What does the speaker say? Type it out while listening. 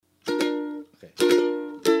Okay.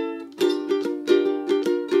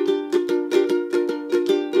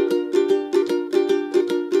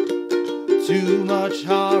 Too much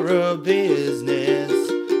horror business,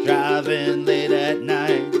 driving late at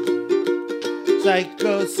night.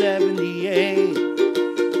 Psycho 78,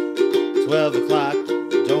 12 o'clock,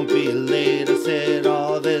 don't be late. I said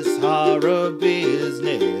all this horror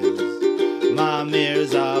business. My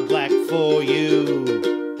mirrors are black for you.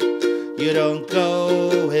 You don't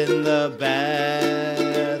go in the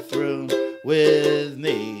bathroom with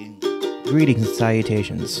me. Greetings and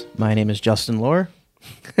salutations. My name is Justin Lohr.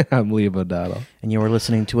 I'm Liam O'Donnell. And you are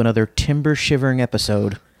listening to another timber-shivering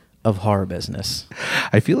episode of Horror Business.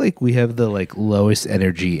 I feel like we have the lowest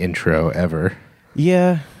energy intro ever.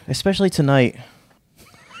 Yeah, especially tonight.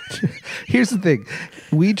 Here's the thing.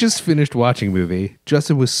 We just finished watching a movie.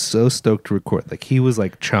 Justin was so stoked to record. He was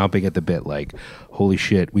chomping at the bit, holy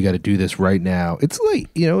shit, we got to do this right now. It's late.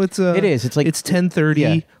 It is. It's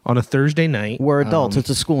 10:30 on a Thursday night. We're adults. It's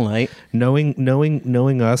a school night.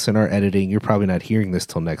 Knowing us and our editing, you're probably not hearing this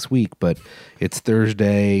till next week, but it's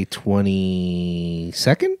Thursday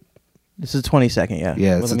 22nd? This is the 22nd, yeah.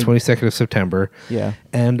 Yeah, it's the 22nd of September. Yeah.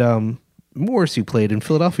 And Morrissey played in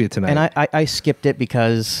Philadelphia tonight. And I skipped it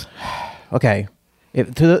because, okay.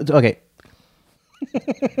 Okay.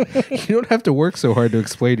 You don't have to work so hard to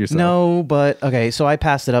explain yourself. No, but okay. So I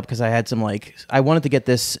passed it up because I had some I wanted to get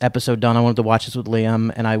this episode done. I wanted to watch this with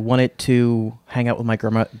Liam, and I wanted to hang out with my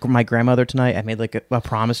grandmother tonight. I made a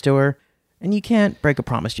promise to her, and you can't break a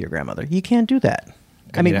promise to your grandmother. You can't do that.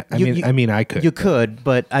 I mean, I could. You could,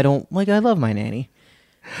 but I don't. I love my nanny.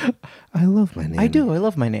 I love my nanny. I do. I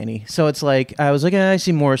love my nanny. So it's I was I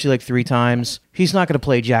see Morrissey 3 times. He's not going to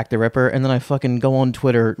play Jack the Ripper. And then I fucking go on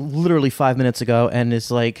Twitter literally 5 minutes ago, and it's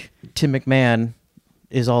Tim McMahon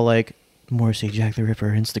is all Morrissey, Jack the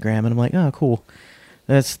Ripper, Instagram. And I'm oh, cool.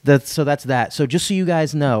 That's that. So just so you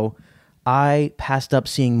guys know, I passed up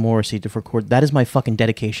seeing Morrissey to record. That is my fucking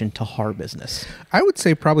dedication to horror business. I would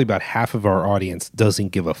say probably about half of our audience doesn't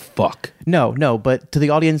give a fuck. No, but to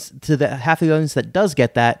the audience, to the half of the audience that does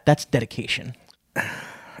get that, that's dedication.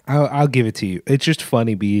 I'll give it to you. It's just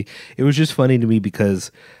funny. It was just funny to me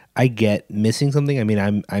because I get missing something. I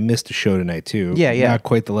mean, I missed a show tonight too. Yeah. Not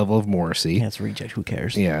quite the level of Morrissey. Yeah, it's reject. Who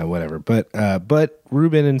cares? Yeah, whatever. But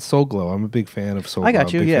Ruben and Soul Glow. I'm a big fan of Soul Glow. I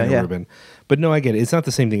got you. Yeah. Ruben. But no, I get it. It's not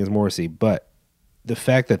the same thing as Morrissey. But the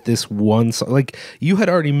fact that this one song, you had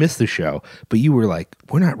already missed the show, but you were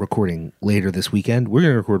we're not recording later this weekend. We're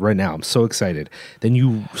going to record right now. I'm so excited. Then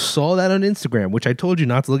you saw that on Instagram, which I told you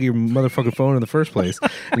not to look at your motherfucking phone in the first place.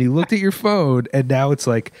 And you looked at your phone, and now it's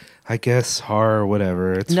I guess horror,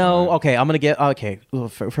 whatever. It's no, fine. okay. I'm going to get, okay. Well,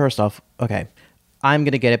 first off, okay. I'm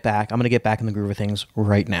going to get it back. I'm going to get back in the groove of things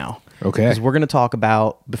right now. Okay. Because we're going to talk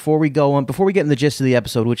about, before we get in the gist of the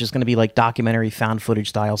episode, which is going to be documentary found footage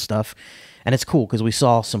style stuff. And it's cool because we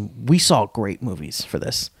saw great movies for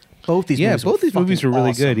this. Both these movies were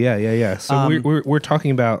really awesome. good. Yeah. So we're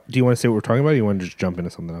talking about, do you want to say what we're talking about, or do you want to just jump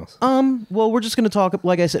into something else? Well, we're just going to talk,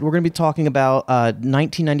 like I said, we're going to be talking about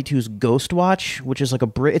 1992's Ghostwatch, which is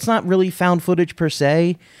it's not really found footage per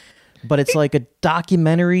se, but it's a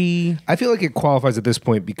documentary. I feel like it qualifies at this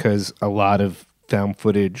point because a lot of found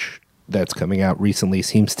footage that's coming out recently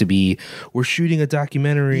seems to be, we're shooting a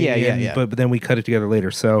documentary, but then we cut it together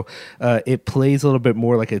later. So it plays a little bit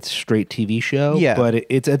more like it's straight TV show, but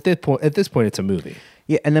it's at this point it's a movie.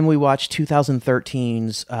 Yeah, and then we watched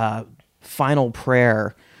 2013's Final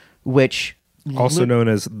Prayer, which also known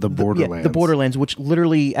as The Borderlands. The Borderlands, which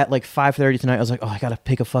literally at 5:30 tonight, I was I gotta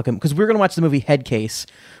pick a fucking, because we were gonna watch the movie Headcase.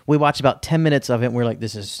 We watched about 10 minutes of it, and we were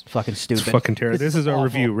this is fucking stupid. It's fucking terrible. This is our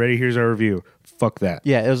review. Ready? Here's our review. Fuck that.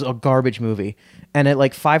 Yeah, it was a garbage movie. And at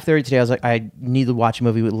 5:30 today, I was I need to watch a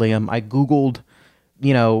movie with Liam. I Googled,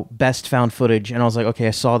 best found footage, and I was okay,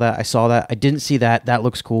 I saw that. I didn't see that. That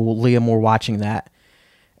looks cool. Liam, we're watching that.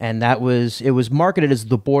 And it was marketed as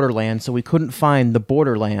The Borderlands, so we couldn't find The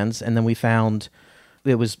Borderlands, and then we found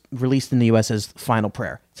it was released in the U.S. as Final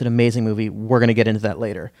Prayer. It's an amazing movie. We're going to get into that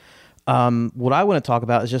later. What I want to talk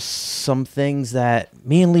about is just some things that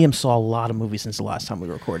me and Liam saw a lot of movies since the last time we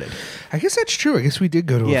recorded. I guess that's true. I guess we did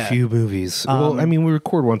go to a few movies. Well, I mean, we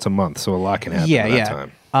record once a month, so a lot can happen at that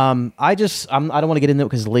time. I don't want to get into it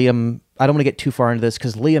because Liam, I don't want to get too far into this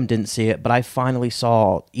because Liam didn't see it, but I finally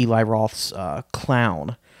saw Eli Roth's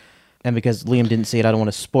Clown. And because Liam didn't see it, I don't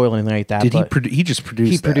want to spoil anything like that. He just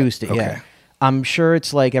produced it? He produced it, okay. Yeah. I'm sure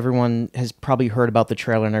it's everyone has probably heard about the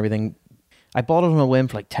trailer and everything. I bought it on a whim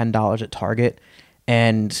for $10 at Target,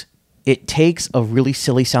 and it takes a really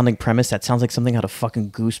silly sounding premise that sounds like something out of fucking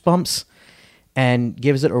Goosebumps and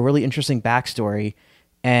gives it a really interesting backstory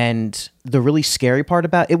And the really scary part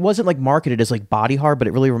about it wasn't like marketed as like body horror, but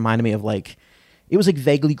it really reminded me of like, it was like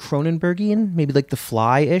vaguely Cronenbergian, maybe like The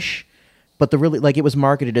Fly-ish. But the really, like, it was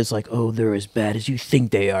marketed as like, oh, they're as bad as you think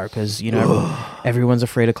they are, because, you know, everyone's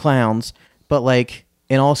afraid of clowns. But like,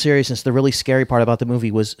 in all seriousness, the really scary part about the movie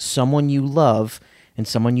was someone you love and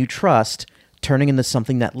someone you trust turning into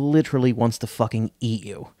something that literally wants to fucking eat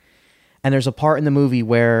you. And there's a part in the movie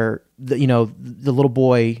where, the little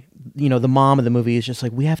boy, the mom of the movie is just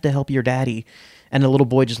like, we have to help your daddy. And the little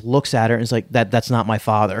boy just looks at her and is like, that's not my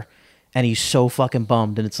father. And he's so fucking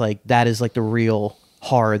bummed. And it's like, that is like the real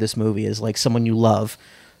horror of this movie, is like someone you love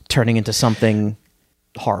turning into something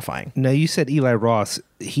horrifying. Now, you said Eli Roth,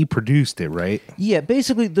 he produced it, right? Yeah,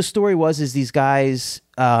 basically the story is these guys,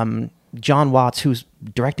 John Watts, who's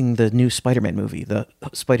directing the new Spider-Man movie, the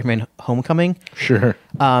Spider-Man Homecoming. Sure.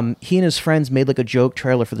 He and his friends made like a joke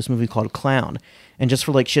trailer for this movie called Clown. And just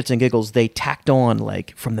for like shits and giggles, they tacked on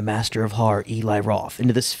like from the master of horror, Eli Roth,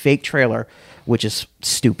 into this fake trailer, which is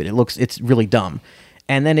stupid. It's really dumb.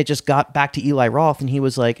 And then it just got back to Eli Roth, and he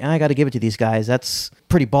was like, I got to give it to these guys. That's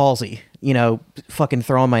pretty ballsy, fucking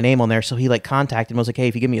throwing my name on there. So he like contacted him and was like, hey,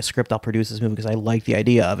 if you give me a script, I'll produce this movie because I like the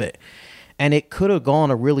idea of it. And it could have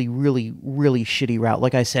gone a really, really, really shitty route.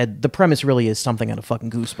 Like I said, the premise really is something out of fucking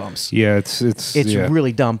Goosebumps. Yeah, it's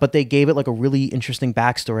really dumb. But they gave it like a really interesting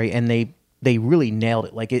backstory, and they really nailed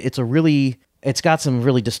it. Like it's got some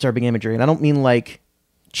really disturbing imagery, and I don't mean like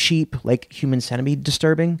cheap, like Human Centipede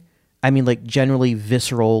disturbing. I mean like generally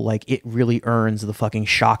visceral. Like it really earns the fucking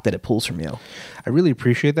shock that it pulls from you. I really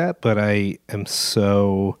appreciate that, but I am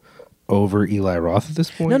so over Eli Roth at this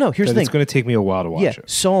point. No, here's the thing. It's going to take me a while to watch it.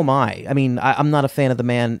 So am I. I mean, I'm not a fan of the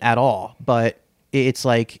man at all, but it's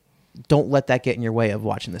like, don't let that get in your way of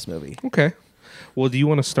watching this movie. Okay. Well, do you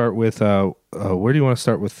want to start with, where do you want to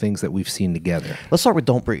start with things that we've seen together? Let's start with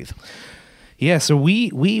Don't Breathe. Yeah, so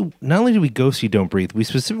we not only did we go see Don't Breathe, we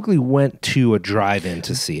specifically went to a drive-in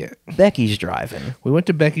to see it. Becky's Drive-In. We went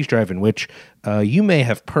to Becky's Drive-In, which you may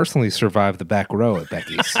have personally survived the back row at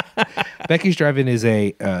Becky's. Becky's Drive-In is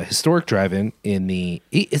a historic drive-in in the...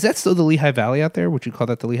 Is that still the Lehigh Valley out there? Would you call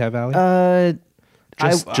that the Lehigh Valley?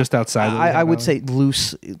 Just outside the Lehigh I would Valley? say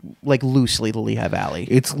loosely the Lehigh Valley.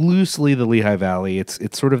 It's loosely the Lehigh Valley. It's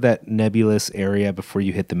sort of that nebulous area before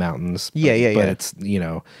you hit the mountains. But it's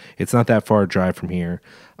it's not that far a drive from here.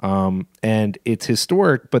 And it's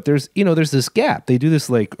historic, but there's this gap. They do this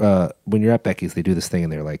like when you're at Becky's, they do this thing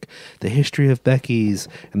and they're like the history of Becky's,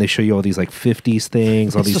 and they show you all these like 50s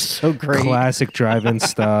things, all these so great. Classic drive-in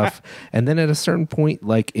stuff. And then at a certain point,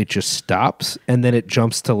 like it just stops, and then it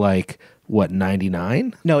jumps to like, what,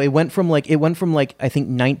 99? No, it went from like I think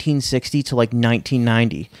 1960 to like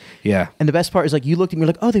 1990. Yeah. And the best part is like you looked at me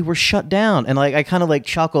like, oh, they were shut down, and like I kind of like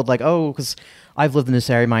chuckled like, oh, because I've lived in this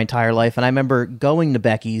area my entire life, and I remember going to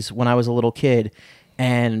Becky's when I was a little kid,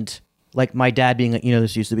 and like my dad being like,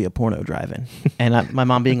 this used to be a porno drive-in, and my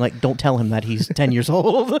mom being like, don't tell him that he's 10 years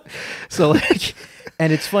old. So like,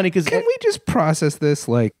 and it's funny because can we just process this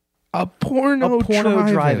like? A porno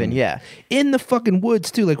drive-in, yeah. In the fucking woods,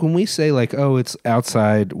 too. Like, when we say, like, oh, it's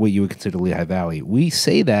outside what you would consider Lehigh Valley, we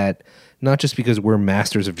say that not just because we're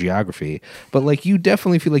masters of geography, but, like, you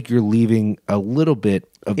definitely feel like you're leaving a little bit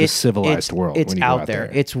of the civilized world when you go out there.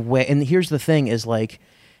 It's way... And here's the thing is, like,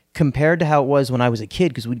 compared to how it was when I was a kid,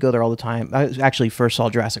 because we'd go there all the time. I actually first saw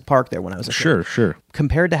Jurassic Park there when I was a kid. Sure.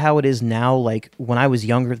 Compared to how it is now, like, when I was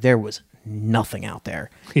younger, there was nothing out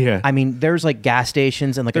there. Yeah. I mean, there's like gas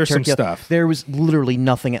stations and like there's a some stuff. There was literally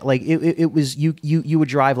nothing. Like it was you would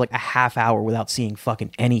drive like a half hour without seeing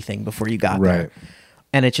fucking anything before you got there.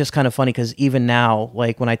 And it's just kind of funny because even now,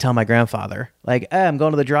 like when I tell my grandfather, like, I'm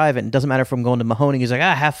going to the drive-in, it doesn't matter if I'm going to Mahoning. He's like,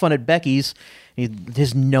 have fun at Becky's.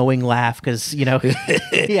 His knowing laugh because,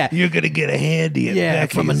 yeah. You're going to get a handy at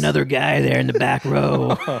Becky's. From another guy there in the back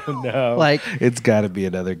row. Oh, no. Like, it's got to be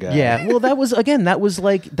another guy. Yeah. Well, that was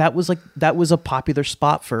a popular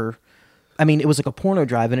spot for, I mean, it was like a porno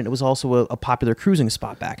drive-in, and it was also a popular cruising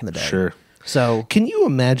spot back in the day. Sure. So, can you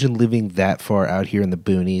imagine living that far out here in the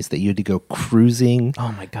boonies that you had to go cruising?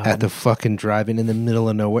 Oh my God. At the fucking drive-in in the middle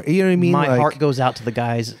of nowhere. You know what I mean? My heart goes out to the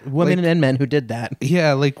guys, women and men who did that.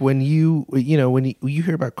 Yeah, like when you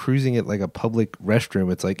hear about cruising at like a public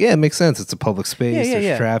restroom, it's like, yeah, it makes sense. It's a public space.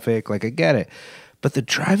 There's traffic. Like I get it. But the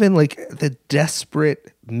drive-in, like the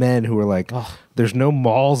desperate men who are like, there's no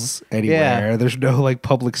malls anywhere. Yeah. There's no like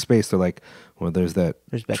public space. They're like, well, there's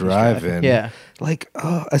drive-in. Yeah. Like,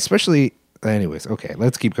 especially. Anyways, okay,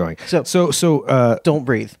 let's keep going. So, Don't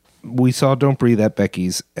Breathe. We saw Don't Breathe at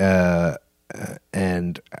Becky's,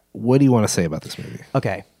 and what do you want to say about this movie?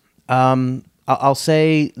 Okay, I'll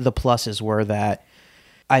say the pluses were that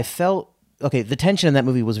I felt okay, the tension in that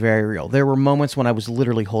movie was very real. There were moments when I was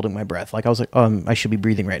literally holding my breath. Like I was like, I should be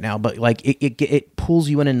breathing right now. But like it pulls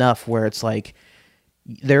you in enough where it's like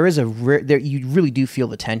there is you really do feel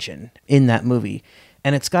the tension in that movie.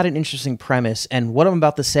 And it's got an interesting premise. And what I'm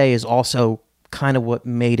about to say is also kind of what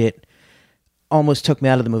made it almost took me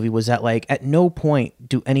out of the movie, was that like at no point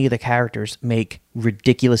do any of the characters make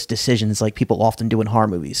ridiculous decisions like people often do in horror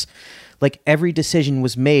movies. Like every decision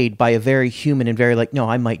was made by a very human and very like, no,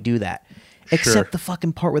 I might do that. Except the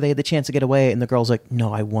fucking part where they had the chance to get away and the girl's like,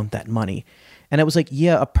 no, I want that money. And I was like,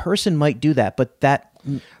 yeah, a person might do that, but that...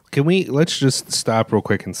 Let's just stop real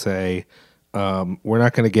quick and say, we're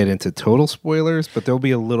not going to get into total spoilers, but there'll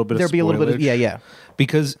be a little bit of spoilage. Yeah.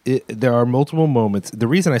 Because there are multiple moments. The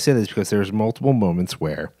reason I say this is because there's multiple moments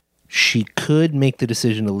where she could make the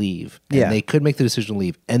decision to leave. And they could make the decision to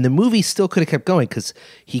leave. And the movie still could have kept going because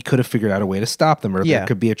he could have figured out a way to stop them, or there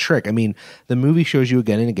could be a trick. I mean, the movie shows you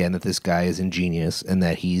again and again that this guy is ingenious and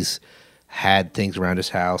that he's had things around his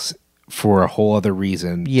house for a whole other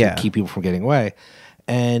reason to keep people from getting away.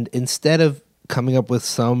 And instead of coming up with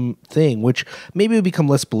something which maybe would become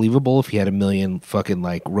less believable if he had a million fucking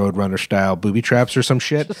like Roadrunner style booby traps or some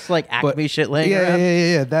shit, just like Acme shit laying around.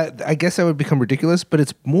 Yeah. That, I guess that would become ridiculous, but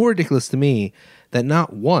it's more ridiculous to me that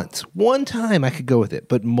not one time I could go with it,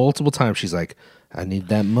 but multiple times she's like, I need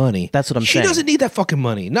that money. That's what I'm saying. She doesn't need that fucking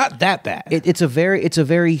money. Not that bad. It's a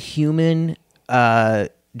very human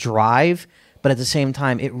drive. But at the same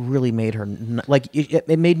time, it really made her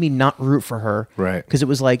it made me not root for her, right? Because it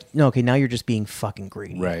was like, no, okay, now you're just being fucking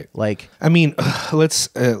greedy, right? Like, I mean, let's.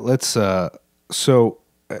 So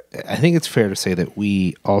I think it's fair to say that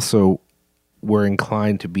we also were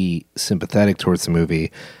inclined to be sympathetic towards the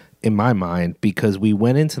movie, in my mind, because we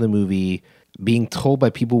went into the movie being told by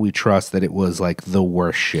people we trust that it was like the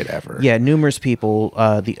worst shit ever. Yeah, numerous people,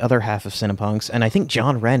 the other half of Cinepunx, and I think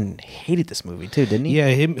John Wren hated this movie too, didn't he? Yeah,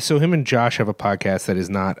 him and Josh have a podcast that is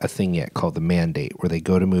not a thing yet called The Mandate, where they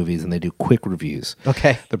go to movies and they do quick reviews.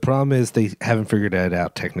 Okay. The problem is they haven't figured it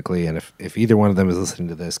out technically, and if either one of them is listening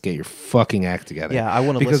to this, get your fucking act together. Yeah, I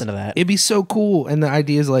want to listen to that. It'd be so cool, and the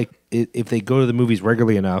idea is like, if they go to the movies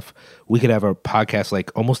regularly enough, we could have a podcast like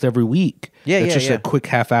almost every week. It's just a quick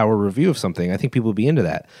half-hour review of something. I think people would be into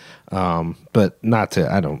that. But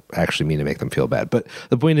I don't actually mean to make them feel bad. But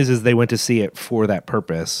the point is they went to see it for that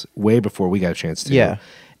purpose way before we got a chance to. Yeah.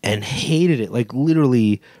 And hated it, like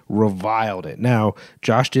literally reviled it. Now,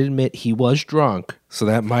 Josh did admit he was drunk, so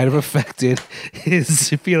that might have affected his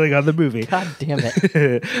feeling on the movie. God damn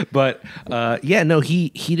it. But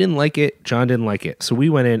he didn't like it. John didn't like it. So we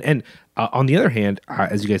went in. And on the other hand,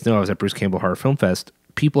 as you guys know, I was at Bruce Campbell Horror Film Fest.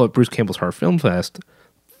 People at Bruce Campbell's Horror Film Fest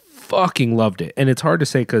fucking loved it. And it's hard to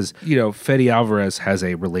say because, Fede Alvarez has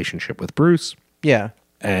a relationship with Bruce. Yeah.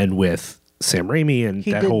 And with Sam Raimi and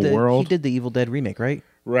that whole world. He did the Evil Dead remake, right?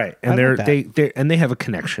 Right, and they have a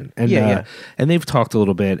connection, and and they've talked a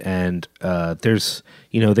little bit, and there's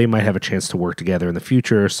they might have a chance to work together in the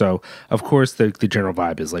future. So of course the general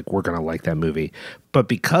vibe is like we're gonna like that movie, but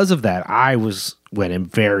because of that, I went in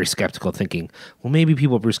very skeptical, thinking, well, maybe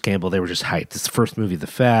people at Bruce Campbell, they were just hyped. It's the first movie of the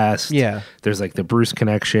fest. Yeah, there's like the Bruce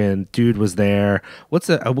connection. Dude was there. What's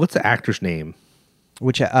the actor's name?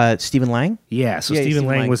 Which Stephen Lang? Yeah, so Stephen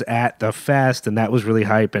Lang was at the fest, and that was really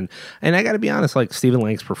hype. And I got to be honest, like Stephen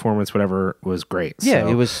Lang's performance, whatever, was great. Yeah,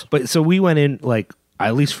 it was. But so we went in like,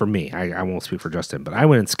 at least for me, I won't speak for Justin, but I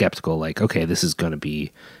went in skeptical, like, okay, this is going to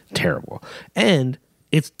be terrible, and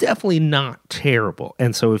it's definitely not terrible.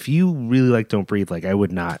 And so if you really like Don't Breathe, like I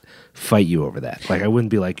would not fight you over that. Like I wouldn't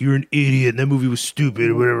be like, you're an idiot, and that movie was stupid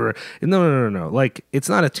or whatever. No. Like it's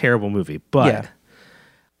not a terrible movie, but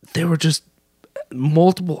there were just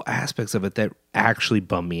multiple aspects of it that actually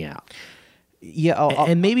bummed me out. Yeah,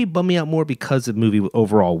 and maybe bummed me out more because the movie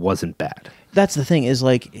overall wasn't bad. That's the thing is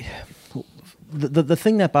like the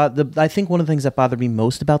thing that I think one of the things that bothered me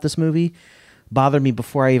most about this movie bothered me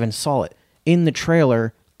before I even saw it. In the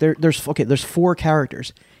trailer, there's 4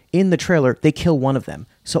 characters. In the trailer, they kill one of them.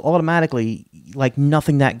 So automatically, like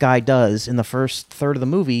nothing that guy does in the first third of the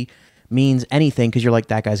movie means anything because you're like,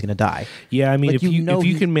 that guy's gonna die. Yeah, I mean, like, if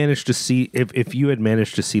you can manage to see if you had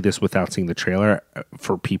managed to see this without seeing the trailer,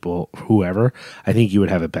 for people whoever, I think you would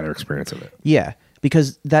have a better experience of it. Yeah,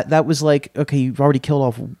 because that was like, okay, you've already killed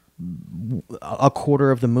off a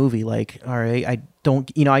quarter of the movie. Like, all right, I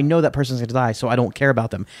don't, I know that person's gonna die, so I don't care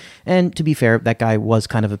about them. And to be fair, that guy was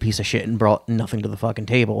kind of a piece of shit and brought nothing to the fucking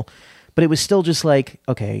table. But it was still just like,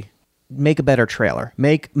 okay, make a better trailer,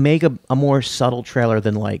 make a more subtle trailer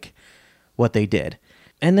than like what they did.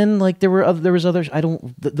 And then like there was others.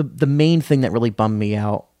 The main thing that really bummed me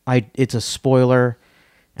out, it's a spoiler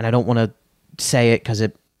and I don't want to say it because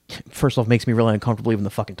it first off, makes me really uncomfortable even to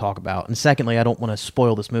fucking talk about. And secondly, I don't want to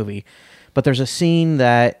spoil this movie. But there's a scene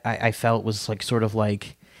that I felt was like sort of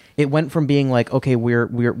like, it went from being like, okay,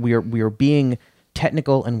 we're being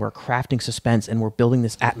technical and we're crafting suspense and we're building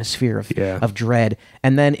this atmosphere of dread.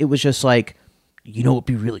 And then it was just like, you know, it'd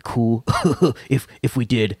be really cool if we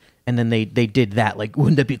did. And then they did that. Like,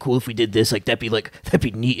 wouldn't that be cool if we did this? Like, that'd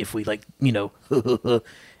be neat if we, like, you know,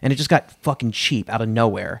 and it just got fucking cheap out of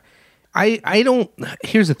nowhere. I don't.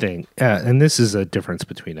 Here's the thing, and this is a difference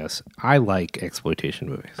between us. I like exploitation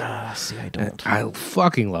movies. See, I don't. I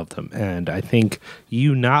fucking love them, and I think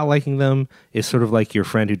you not liking them is sort of like your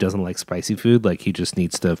friend who doesn't like spicy food. Like, he just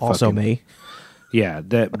needs to. Also fucking, me. Yeah,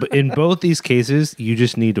 but in both these cases, you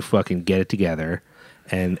just need to fucking get it together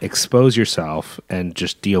and expose yourself and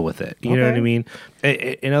just deal with it. You know what I mean?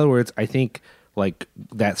 In other words, I think like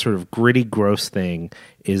that sort of gritty, gross thing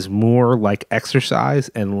is more like exercise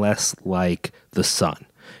and less like the sun.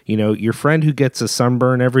 You know, your friend who gets a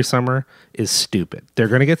sunburn every summer is stupid. They're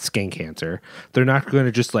going to get skin cancer. They're not going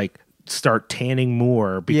to just like start tanning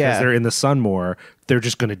more because they're in the sun more. They're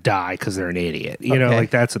just going to die because they're an idiot. You know, like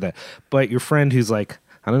that's that. But your friend who's like,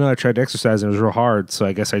 I don't know, I tried to exercise and it was real hard, so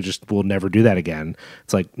I guess I just will never do that again.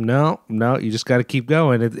 It's like, no, you just got to keep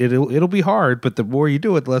going. It'll be hard, but the more you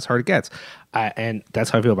do it, the less hard it gets. And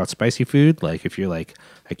that's how I feel about spicy food. Like, if you're like,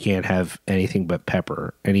 I can't have anything but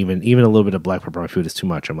pepper, and even a little bit of black pepper on my food is too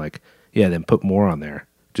much. I'm like, yeah, then put more on there.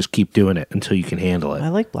 Just keep doing it until you can handle it. I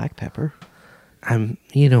like black pepper.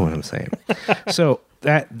 You know what I'm saying. So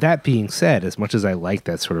that being said, as much as I like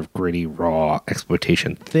that sort of gritty, raw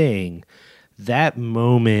exploitation thing, that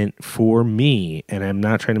moment for me, and I'm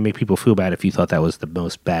not trying to make people feel bad if you thought that was the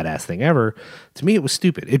most badass thing ever, to me it was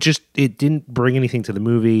stupid. It didn't bring anything to the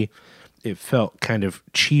movie. It felt kind of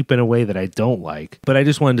cheap in a way that I don't like. But I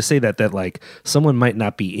just wanted to say that like someone might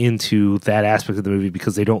not be into that aspect of the movie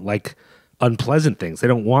because they don't like unpleasant things. They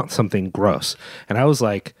don't want something gross. And I was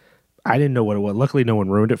like, I didn't know what it was. Luckily, no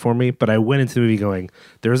one ruined it for me. But I went into the movie going,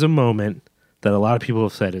 there's a moment that a lot of people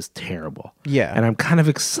have said is terrible. Yeah. And I'm kind of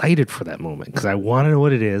excited for that moment because I want to know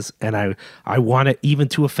what it is. And I want it even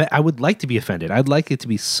to offend. I would like to be offended. I'd like it to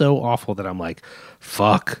be so awful that I'm like,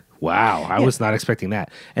 fuck, wow, I was not expecting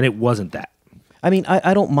that. And it wasn't that. I mean,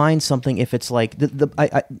 I don't mind something if it's like,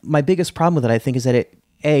 my biggest problem with it, I think, is that it,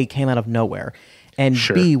 A, came out of nowhere, and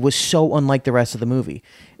B, was so unlike the rest of the movie.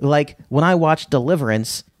 Like, when I watch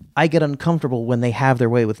Deliverance, I get uncomfortable when they have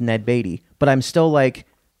their way with Ned Beatty, but I'm still like,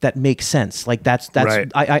 that makes sense. Like that's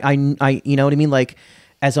right. I you know what I mean? Like,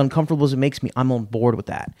 as uncomfortable as it makes me, I'm on board with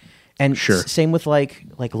that. And same with like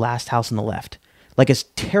Last House on the Left. Like, as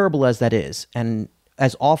terrible as that is, and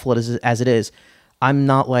as awful as it is, I'm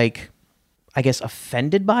not like, I guess,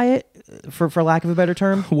 offended by it, for lack of a better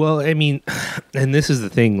term. Well, I mean, and this is the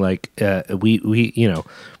thing. Like, we you know,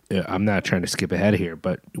 I'm not trying to skip ahead here,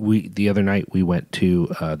 but the other night we went to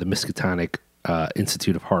the Miskatonic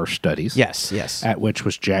Institute of Horror Studies. Yes. At which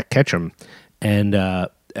was Jack Ketchum. And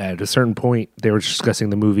at a certain point, they were discussing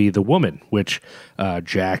the movie The Woman, which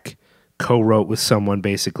Jack co-wrote with someone.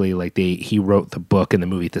 Basically, like he wrote the book and the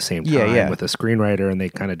movie at the same time with a screenwriter, and they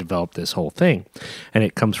kind of developed this whole thing. And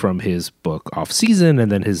it comes from his book Off Season,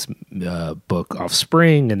 and then his book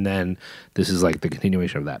Offspring, and then this is like the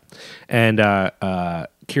continuation of that. And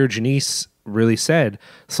Kira Janice really said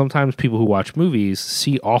sometimes people who watch movies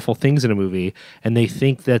see awful things in a movie and they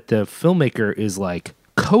think that the filmmaker is like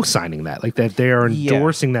co-signing that, like that they are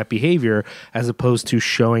endorsing that behavior as opposed to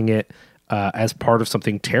showing it as part of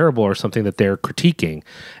something terrible or something that they're critiquing.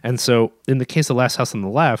 And so in the case of Last House on the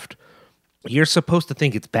Left, you're supposed to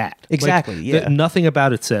think it's bad. Exactly. Like, nothing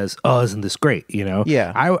about it says, oh, isn't this great? You know?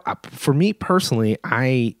 Yeah. I for me personally,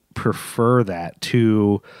 I prefer that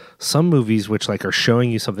to some movies which like are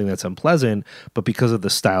showing you something that's unpleasant, but because of the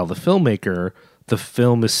style of the filmmaker, the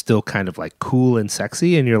film is still kind of like cool and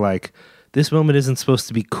sexy, and you're like, this moment isn't supposed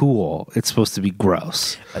to be cool, it's supposed to be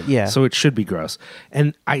gross. So it should be gross.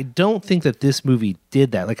 And I don't think that this movie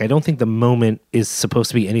did that. Like, I don't think the moment is supposed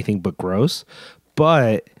to be anything but gross,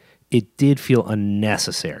 but it did feel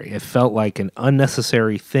unnecessary. It felt like an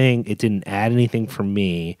unnecessary thing. It didn't add anything for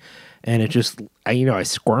me. And it just, I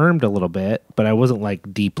squirmed a little bit, but I wasn't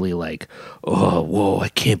like deeply like, oh, whoa, I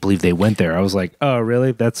can't believe they went there. I was like, oh,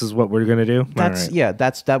 really? That's what we're going to do?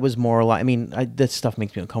 That was more like, I mean, this stuff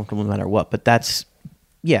makes me uncomfortable no matter what, but that's,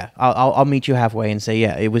 I'll meet you halfway and say,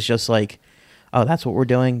 it was just like, oh, that's what we're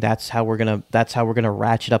doing. That's how we're going to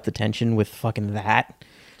ratchet up the tension with fucking that.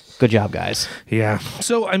 Good job, guys. Yeah.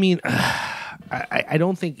 So, I mean, I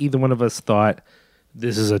don't think either one of us thought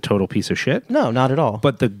this is a total piece of shit. No, not at all.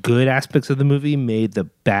 But the good aspects of the movie made the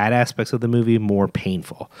bad aspects of the movie more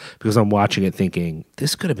painful because I'm watching it thinking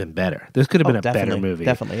this could have been better. This could have been a better movie.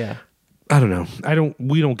 Definitely, yeah. I don't know.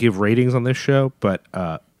 We don't give ratings on this show, but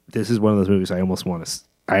this is one of those movies I almost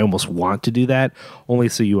want to do that, only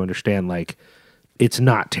so you understand like it's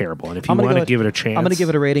not terrible. And if you want to give it a chance, I'm going to give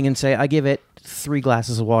it a rating and say I give it 3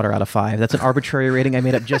 glasses of water out of 5. That's an arbitrary rating I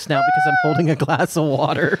made up just now because I'm holding a glass of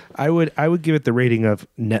water. I would give it the rating of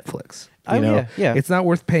Netflix. You know? Yeah. It's not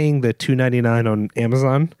worth paying the $2.99 on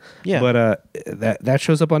Amazon. Yeah. But that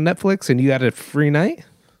shows up on Netflix and you got a free night.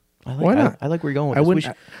 Why not? I like where you're going with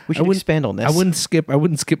this. We should expand on this. I wouldn't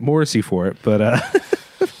skip Morrissey for it, but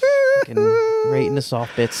right in the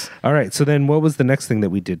soft bits. All right, so then what was the next thing that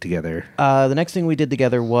we did together? The next thing we did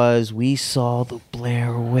together was we saw the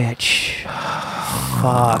Blair Witch.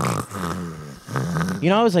 Fuck. You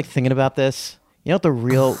know, I was like thinking about this. You know what the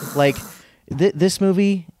real like this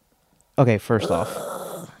movie. Okay, first off,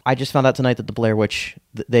 I just found out tonight that the Blair Witch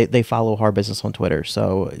they follow Horror Business on Twitter.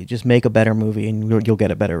 So just make a better movie and you'll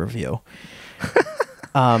get a better review.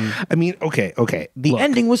 I mean, okay. The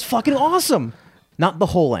ending was fucking awesome. Not the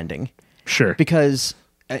whole ending. Sure. Because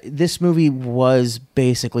this movie was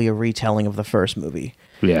basically a retelling of the first movie.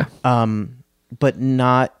 Yeah. But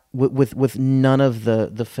not with none of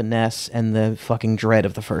the finesse and the fucking dread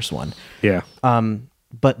of the first one. Yeah.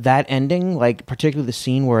 But that ending, like particularly the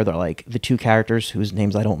scene where they're like the 2 characters whose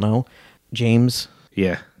names I don't know, James.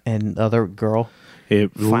 Yeah. And the other girl.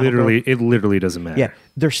 It literally doesn't matter. Yeah,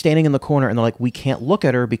 they're standing in the corner and they're like, we can't look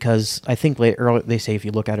at her because I think later they say if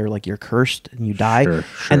you look at her, like you're cursed and you die. Sure.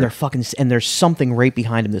 And they're fucking and there's something right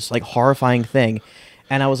behind him, this like horrifying thing.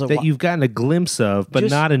 And I was like, that you've gotten a glimpse of, but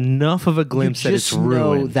not enough of a glimpse that it's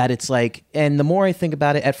ruined. Know that it's like, and the more I think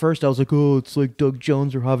about it, at first I was like, oh, it's like Doug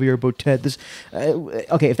Jones or Javier Botet. This,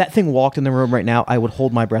 okay, if that thing walked in the room right now, I would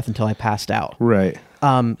hold my breath until I passed out. Right.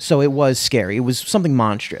 So it was scary. It was something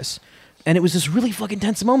monstrous. And it was this really fucking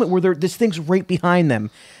tense moment where this thing's right behind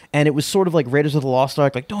them. And it was sort of like Raiders of the Lost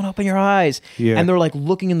Ark, like, don't open your eyes. Yeah. And they're like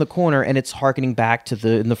looking in the corner, and it's harkening back to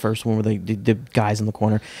in the first one where the guys in the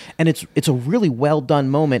corner. And it's a really well done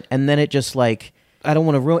moment. And then it just like, I don't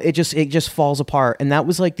want to ruin it. Just falls apart. And that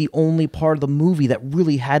was like the only part of the movie that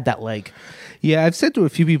really had that like. Yeah, I've said to a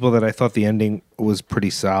few people that I thought the ending was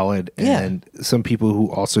pretty solid, and some people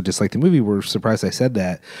who also disliked the movie were surprised I said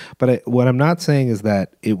that. But what I'm not saying is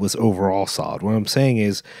that it was overall solid. What I'm saying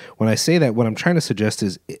is, when I say that, what I'm trying to suggest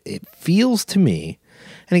is it feels to me,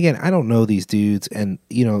 and again, I don't know these dudes, and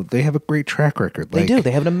you know they have a great track record. They do.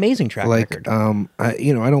 They have an amazing track record. I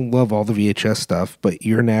don't love all the VHS stuff, but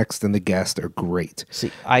You're Next and The Guest are great.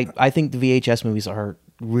 See, I think the VHS movies are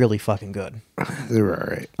really fucking good. They're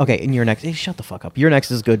all right. Okay, and Your Next, hey, shut the fuck up. Your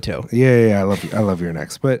Next is good too. Yeah, I love Your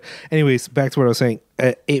Next. But anyways, back to what I was saying.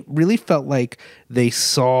 It really felt like they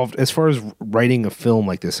solved, as far as writing a film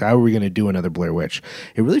like this, how are we going to do another Blair Witch?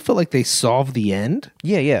 It really felt like they solved the end.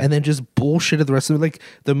 Yeah. And then just bullshitted the rest of it. Like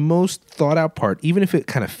the most thought out part, even if it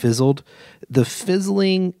kind of fizzled, the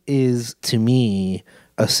fizzling is, to me,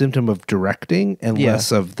 a symptom of directing and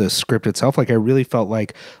less of the script itself. Like I really felt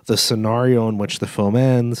like the scenario in which the film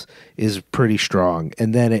ends is pretty strong,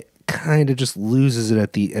 and then it kind of just loses it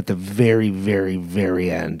at the very, very,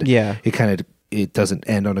 very end. Yeah, it doesn't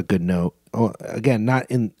end on a good note. Again, not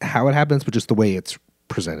in how it happens, but just the way it's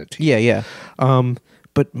presented to you. Yeah.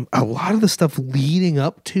 But a lot of the stuff leading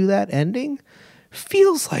up to that ending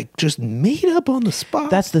feels like just made up on the spot.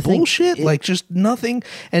 That's the bullshit. thing. Like just nothing,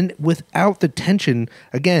 and without the tension.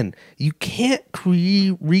 Again, you can't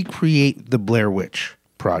recreate the Blair Witch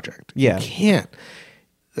Project. Yeah, you can't.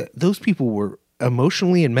 Those people were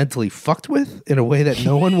emotionally and mentally fucked with in a way that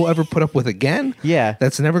no one will ever put up with again. Yeah.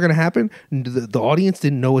 That's never going to happen. The audience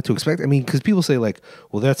didn't know what to expect. I mean, because people say like,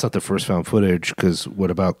 well, that's not the first found footage, because what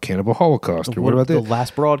about Cannibal Holocaust? Or what about the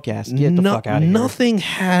last broadcast? Get the fuck out of here. Nothing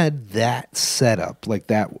had that setup like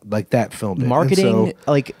that film did. Marketing,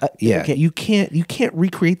 so, okay. you can't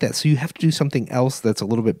recreate that. So you have to do something else that's a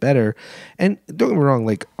little bit better. And don't get me wrong,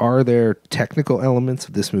 like, are there technical elements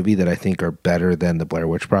of this movie that I think are better than the Blair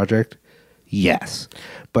Witch Project? Yes.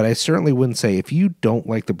 But I certainly wouldn't say, if you don't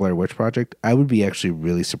like the Blair Witch Project, I would be actually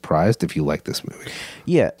really surprised if you like this movie.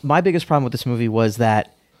 Yeah. My biggest problem with this movie was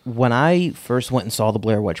that when I first went and saw the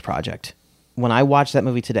Blair Witch Project, when I watched that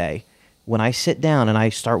movie today, when I sit down and I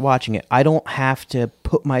start watching it, I don't have to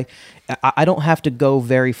I don't have to go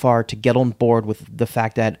very far to get on board with the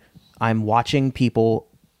fact that I'm watching people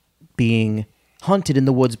being hunted in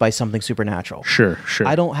the woods by something supernatural. Sure.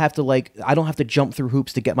 I don't have to jump through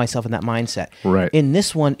hoops to get myself in that mindset. Right. In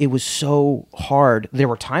this one, it was so hard. There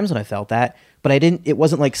were times when I felt that, but it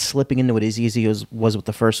wasn't like slipping into it as easy as was with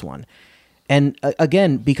the first one. And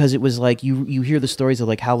again, because it was like you hear the stories of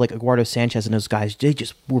like how like Eduardo Sanchez and those guys, they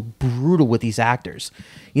just were brutal with these actors.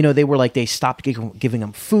 You know, they were like, they stopped giving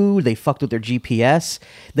them food. They fucked with their GPS.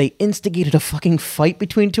 They instigated a fucking fight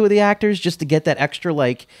between two of the actors just to get that extra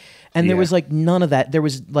like. And there was like none of that. There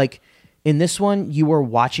was like in this one, you were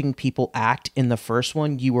watching people act. In the first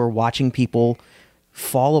one, you were watching people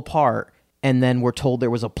fall apart. And then we're told there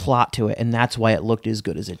was a plot to it, and that's why it looked as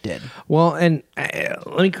good as it did. Well, and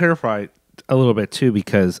let me clarify a little bit too,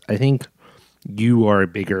 because I think you are a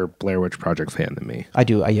bigger Blair Witch Project fan than me. I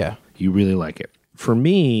do, yeah. You really like it. For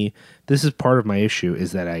me, this is part of my issue,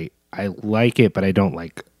 is that I like it, but I don't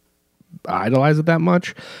like idolize it that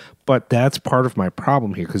much. But that's part of my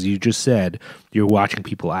problem here, because you just said you're watching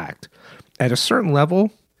people act. At a certain level,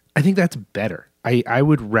 I think that's better. I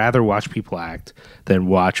would rather watch people act than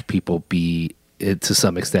watch people be, to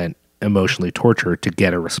some extent, emotionally tortured to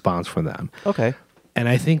get a response from them. Okay. And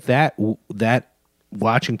I think that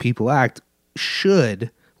watching people act should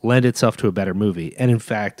lend itself to a better movie. And in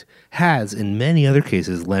fact, has, in many other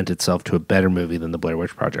cases, lent itself to a better movie than The Blair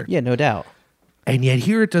Witch Project. Yeah, no doubt. And yet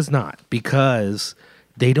here it does not, because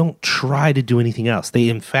they don't try to do anything else. They,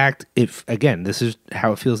 in fact, again, this is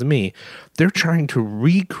how it feels to me, they're trying to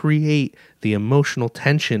recreate the emotional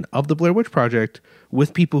tension of The Blair Witch Project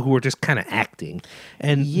with people who are just kind of acting.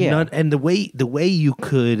 And and the way you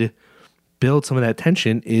could build some of that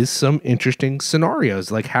tension is some interesting scenarios,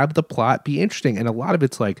 like have the plot be interesting. And a lot of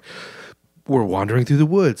it's like, we're wandering through the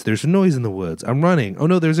woods, there's a noise in the woods, I'm running, oh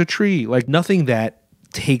no, there's a tree. Like nothing that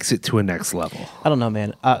takes it to a next level. I don't know,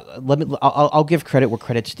 man. I'll give credit where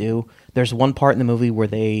credit's due. There's one part in the movie where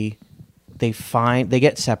they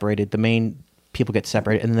get separated, the main people get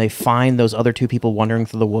separated, and then they find those other two people wandering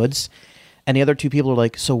through the woods. And the other two people are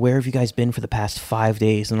like, so where have you guys been for the past 5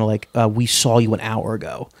 days? And they're like, we saw you an hour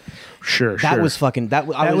ago. Sure. That was fucking... That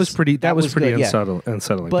was pretty good,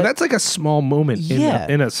 unsettling. But that's like a small moment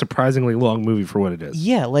in a surprisingly long movie for what it is.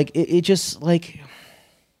 Yeah, like, it just, like...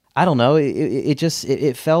 I don't know.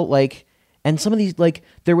 It felt like... And some of these, like,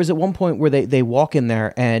 there was at one point where they walk in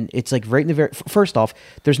there and it's like right in the very... First off,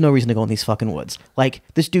 there's no reason to go in these fucking woods. Like,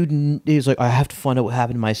 this dude is like, I have to find out what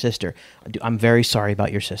happened to my sister. I'm very sorry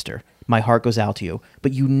about your sister. My heart goes out to you.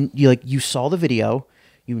 But you saw the video.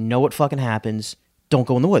 You know what fucking happens. Don't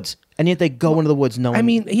go in the woods. And yet they go into the woods knowing... I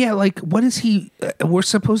mean, yeah, like, what is he... we're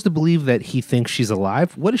supposed to believe that he thinks she's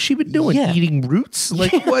alive. What has she been doing? Yeah. Eating roots?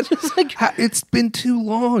 Like, what? Like, it's been too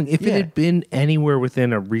long. If it had been anywhere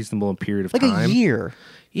within a reasonable period of time... Like a year.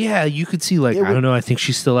 Yeah, you could see, like, I don't know, I think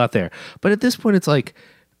she's still out there. But at this point, it's like...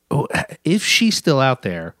 Oh, if she's still out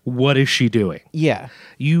there, what is she doing? Yeah.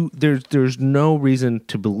 There's no reason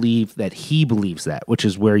to believe that he believes that, which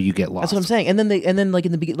is where you get lost. That's what I'm saying. And then like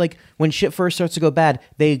in the beginning, like when shit first starts to go bad,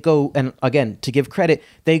 they go, and again, to give credit,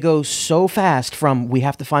 they go so fast from we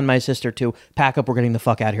have to find my sister to pack up, we're getting the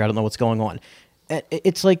fuck out of here, I don't know what's going on.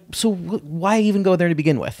 It's like, so why even go there to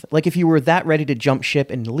begin with? Like if you were that ready to jump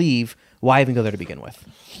ship and leave, why even go there to begin with?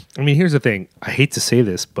 I mean, here's the thing. I hate to say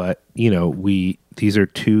this, but these are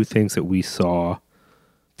two things that we saw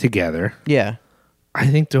together. Yeah. I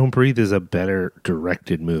think Don't Breathe is a better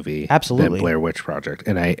directed movie Absolutely. than Blair Witch Project,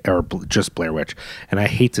 just Blair Witch. And I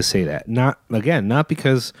hate to say that. Not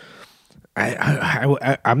because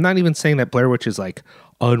I'm not even saying that Blair Witch is like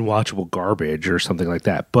unwatchable garbage or something like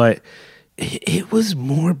that, but it was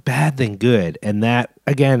more bad than good. And that,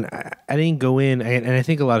 again, I didn't go in, and I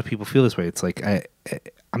think a lot of people feel this way. It's like,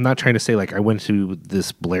 I'm not trying to say like I went to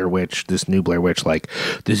this new Blair Witch, like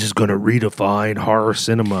this is going to redefine horror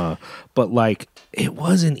cinema, but like it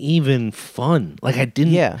wasn't even fun. Like I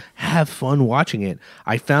didn't have fun watching it.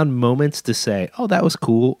 I found moments to say, oh, that was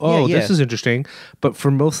cool. Oh, this is interesting. But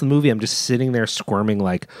for most of the movie, I'm just sitting there squirming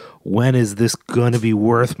like, when is this going to be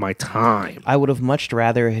worth my time? I would have much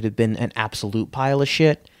rather it had been an absolute pile of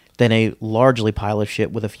shit than a largely pile of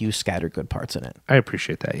shit with a few scattered good parts in it. I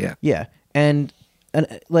appreciate that. Yeah. Yeah. And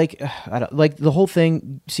like, I don't, like the whole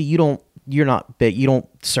thing. See, you're not big. You don't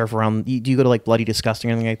surf around. Do you go to like Bloody Disgusting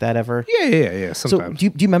or anything like that ever? Yeah. Sometimes. So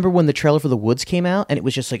do you remember when the trailer for The Woods came out and it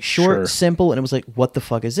was just like short, simple, and it was like, what the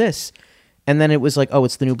fuck is this? And then it was like, oh,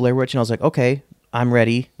 it's the new Blair Witch, and I was like, okay, I'm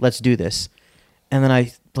ready. Let's do this. And then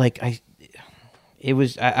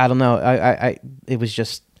it was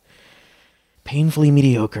just painfully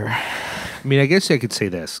mediocre. I mean, I guess I could say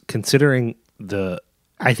this, considering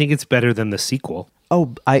I think it's better than the sequel.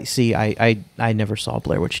 Oh, I see. I never saw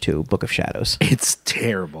Blair Witch 2, Book of Shadows. It's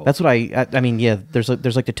terrible. That's what I mean, yeah, there's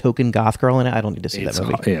like the token goth girl in it. I don't need to see that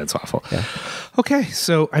movie. Yeah, it's awful. Yeah. Okay,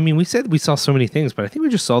 so I mean, we said we saw so many things, but I think we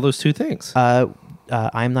just saw those two things.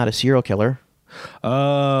 I'm Not a Serial Killer.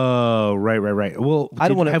 Oh, right. Well, I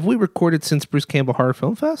don't wanna- have we recorded since Bruce Campbell Horror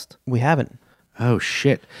Film Fest? We haven't. Oh,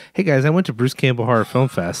 shit. Hey, guys, I went to Bruce Campbell Horror Film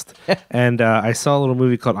Fest, and I saw a little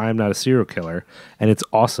movie called I Am Not a Serial Killer, and it's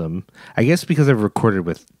awesome. I guess because I've recorded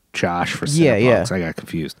with Josh for Cinepunx, I got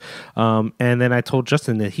confused. And then I told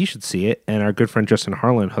Justin that he should see it, and our good friend Justin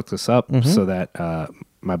Harlan hooked us up so that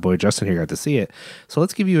my boy Justin here got to see it. So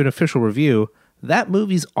let's give you an official review. That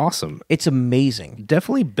movie's awesome. It's amazing.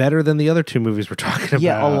 Definitely better than the other two movies we're talking about.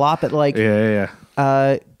 Yeah, a lot, but like... Yeah.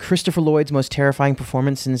 Christopher Lloyd's most terrifying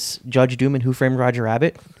performance since Judge Doom in Who Framed Roger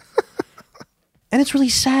Rabbit. And it's really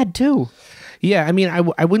sad, too. Yeah, I mean,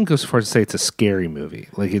 I wouldn't go so far as to say it's a scary movie.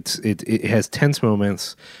 Like, it has tense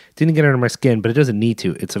moments. Didn't get under my skin, but it doesn't need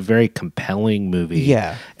to. It's a very compelling movie.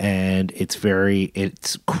 Yeah. And it's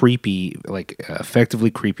creepy, like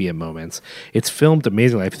effectively creepy at moments. It's filmed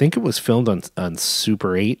amazingly. I think it was filmed on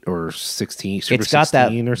Super 8 or 16, Super It's got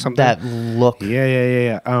 16 or something. that look.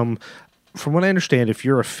 Yeah. From what I understand, if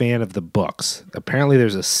you're a fan of the books, apparently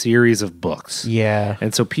there's a series of books. Yeah.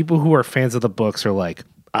 And so people who are fans of the books are like,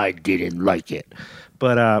 I didn't like it.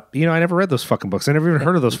 But, I never read those fucking books. I never even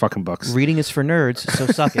heard of those fucking books. Reading is for nerds, so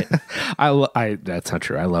suck it. That's not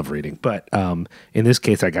true. I love reading. But in this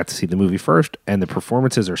case, I got to see the movie first, and the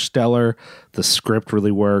performances are stellar. The script really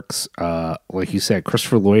works. Like you said,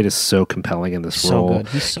 Christopher Lloyd is so compelling in this role. Good.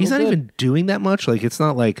 He's not even doing that much. Like, it's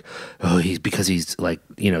not like, he's like,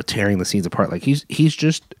 tearing the scenes apart. Like,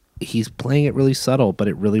 he's playing it really subtle, but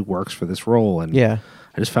it really works for this role. And Yeah.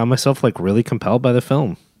 I just found myself like really compelled by the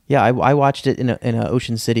film. Yeah, I watched it in a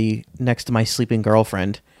Ocean City next to my sleeping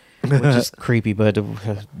girlfriend, which is creepy, but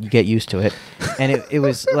you get used to it. And it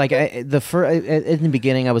was like in the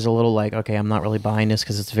beginning, I was a little like, okay, I'm not really buying this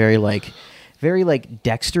because it's very like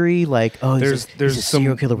Dextery, like there's he's a some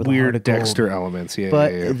serial killer with a heart weird of gold. Dexter elements. Yeah,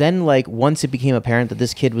 But then like once it became apparent that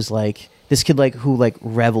this kid who like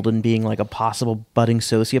reveled in being like a possible budding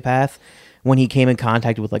sociopath. When he came in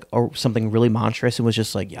contact with like something really monstrous, it was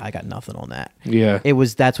just like, yeah, I got nothing on that. Yeah.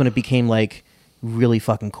 That's when it became like really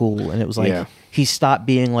fucking cool. And it was like, he stopped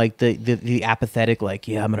being like the apathetic, like,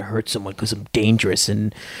 yeah, I'm going to hurt someone because I'm dangerous.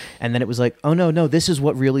 And then it was like, oh no, this is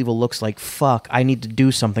what real evil looks like. Fuck, I need to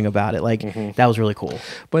do something about it. Like, that was really cool.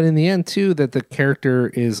 But in the end too, that the character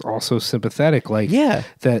is also sympathetic. Like,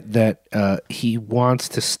 that he wants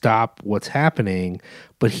to stop what's happening,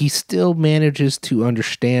 but he still manages to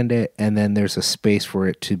understand it, and then there's a space for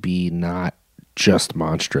it to be not just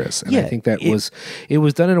monstrous. And I think that it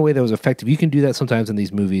was done in a way that was effective. You can do that sometimes in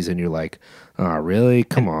these movies, and you're like, oh, really?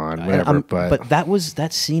 Come on, whatever. But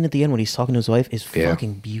that scene at the end when he's talking to his wife is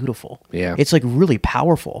fucking beautiful. Yeah. It's like really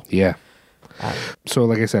powerful. Yeah. So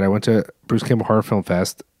like I said, I went to Bruce Campbell Horror Film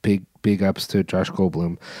Fest. Big ups to Josh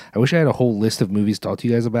Goldblum. I wish I had a whole list of movies to talk to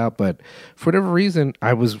you guys about, but for whatever reason,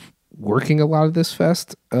 I was working a lot of this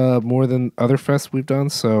fest more than other fests we've done,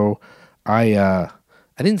 so I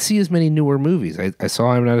didn't see as many newer movies. I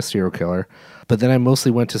saw I'm Not a Serial Killer, but then I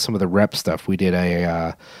mostly went to some of the rep stuff. We did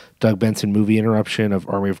a Doug Benson movie interruption of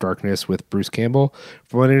Army of Darkness with Bruce Campbell.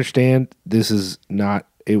 From what I understand,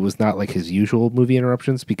 it was not like his usual movie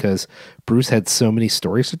interruptions because Bruce had so many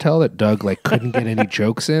stories to tell that Doug like couldn't get any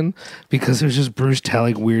jokes in because it was just Bruce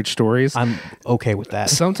telling weird stories. I'm okay with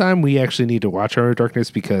that. Sometime we actually need to watch Army of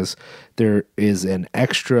Darkness because there is an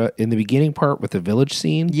extra in the beginning part with the village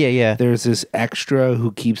scene. Yeah. There's this extra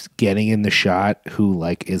who keeps getting in the shot who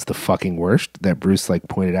like is the fucking worst that Bruce like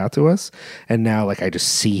pointed out to us. And now like I just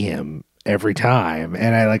see him every time,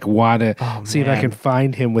 and I like want to see if I can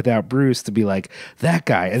find him without Bruce to be like that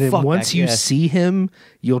guy. And then once you see him,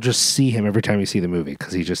 you'll just see him every time you see the movie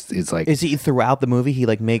because he just is like. Is he throughout the movie? He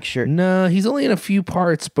like makes sure. No, he's only in a few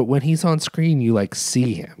parts, but when he's on screen, you like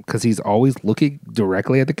see him because he's always looking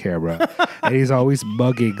directly at the camera and he's always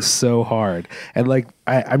mugging so hard. And like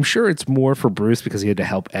I'm sure it's more for Bruce because he had to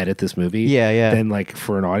help edit this movie. Yeah. Than like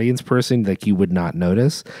for an audience person, like you would not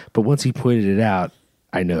notice. But once he pointed it out,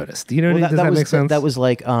 I noticed. You know what I mean? Does that make sense? That was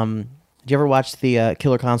like, did you ever watch the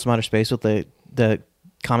Killer Clowns from Outer Space with the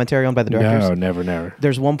commentary on by the directors? No, never.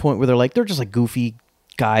 There's one point where they're just like goofy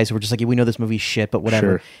guys who are just like, yeah, we know this movie's shit, but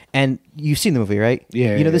whatever. Sure. And you've seen the movie, right?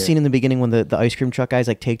 Yeah. You know the scene in the beginning when the ice cream truck guys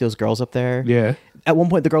like take those girls up there? Yeah. At one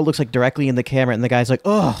point, the girl looks like directly in the camera, and the guy's like,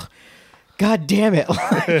 ugh. God damn it.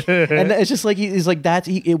 And it's just like, he's like,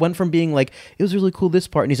 it went from being like, it was really cool this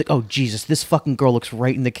part. And he's like, oh, Jesus, this fucking girl looks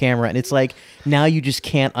right in the camera. And it's like, now you just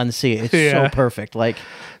can't unsee it. It's so perfect. Like,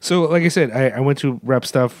 so like I said, I went to rep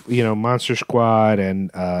stuff, Monster Squad and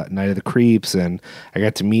Night of the Creeps, and I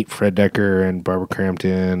got to meet Fred Decker and Barbara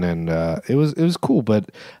Crampton, and it was cool. But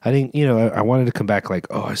I didn't, I wanted to come back like,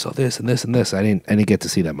 oh, I saw this and this and this. I didn't get to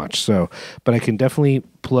see that much. So, but I can definitely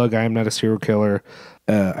plug I Am Not a Serial Killer.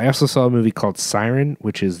 I also saw a movie called Siren,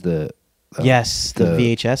 which is the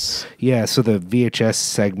VHS. Yeah, so the VHS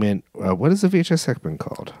segment. What is the VHS segment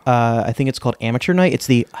called? I think it's called Amateur Night. It's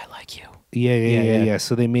the I Like You. Yeah.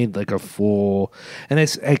 So they made like a full, and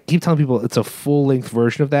I keep telling people it's a full length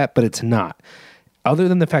version of that, but it's not. Other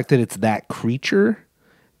than the fact that it's that creature,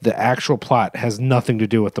 the actual plot has nothing to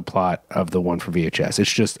do with the plot of the one for VHS.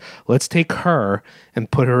 It's just, let's take her and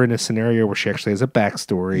put her in a scenario where she actually has a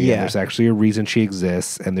backstory. Yeah. And there's actually a reason she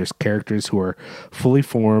exists. And there's characters who are fully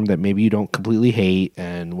formed that maybe you don't completely hate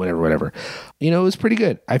and whatever. It was pretty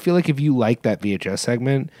good. I feel like if you like that VHS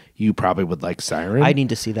segment, you probably would like Siren. I need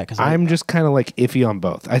to see that because I'm just kind of like iffy on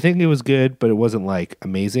both. I think it was good, but it wasn't like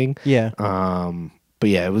amazing. Yeah. But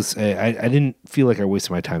yeah, it was. I didn't feel like I wasted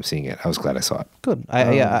my time seeing it. I was glad I saw it. Good.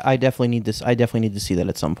 I definitely need this. I definitely need to see that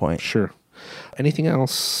at some point. Sure. Anything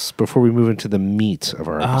else before we move into the meat of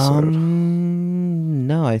our episode?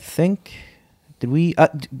 No, I think. Did we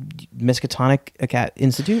Miskatonic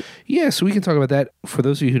Institute? Yeah, so we can talk about that. For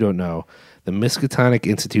those of you who don't know, the Miskatonic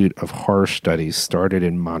Institute of Horror Studies started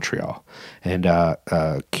in Montreal, and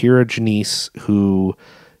Kira Janice, who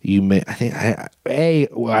you may, I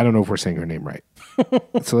don't know if we're saying her name right.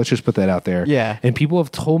 So let's just put that out there. Yeah. And people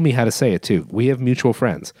have told me how to say it too. We have mutual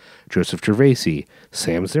friends. Joseph Gervasi,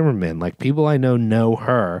 Sam Zimmerman, like people I know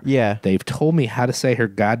her. Yeah. They've told me how to say her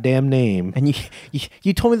goddamn name. And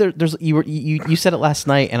you told me there's you said it last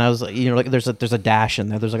night, and I was like, like there's a dash in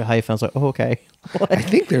there. There's like a hyphen. I was like, oh, okay. I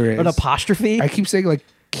think there is an apostrophe. I keep saying like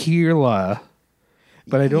Kirla,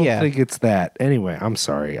 but I don't think it's that. Anyway, I'm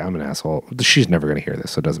sorry. I'm an asshole. She's never going to hear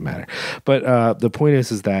this, so it doesn't matter. But the point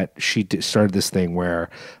is that she started this thing where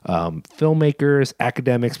filmmakers,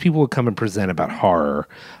 academics, people would come and present about horror.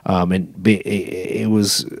 It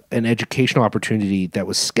was an educational opportunity that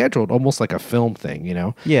was scheduled almost like a film thing,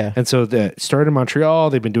 Yeah. And so it started in Montreal.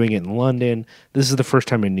 They've been doing it in London. This is the first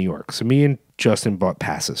time in New York. So me and Justin bought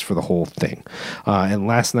passes for the whole thing. And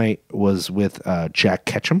last night was with Jack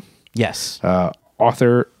Ketchum. Yes.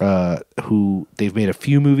 Author who they've made a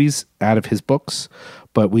few movies out of his books,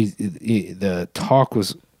 but the talk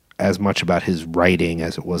was as much about his writing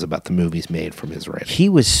as it was about the movies made from his writing. He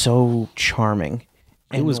was so charming.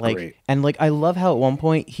 It was great. And I love how at one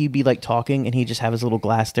point he'd be like talking and he'd just have his little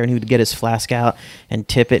glass there and he would get his flask out and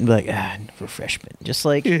tip it and be like, refreshment. Just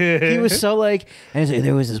like, he was so like, and he's like,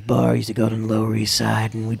 there was this bar I used to go to the Lower East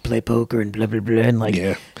Side and we'd play poker and blah, blah, blah.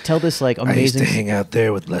 And tell this like amazing. I used to hang out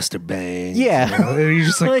there with Lester Bangs. Yeah. And you're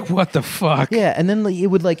just like, what the fuck? Yeah. And then it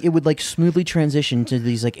would smoothly transition to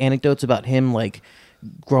these like anecdotes about him like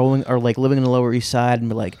growing or like living in the Lower East Side and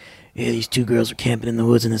be like, yeah, these two girls were camping in the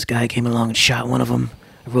woods and this guy came along and shot one of them.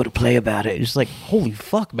 I wrote a play about it. It's like, holy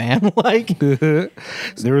fuck, man. Like, there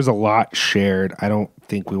was a lot shared. I don't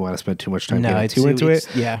think we want to spend too much time getting too into it.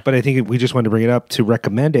 Yeah. But I think we just wanted to bring it up to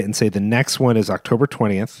recommend it and say the next one is October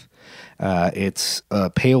 20th. It's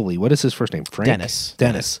Paoli. What is his first name? Frank?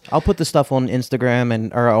 Dennis. I'll put the stuff on Instagram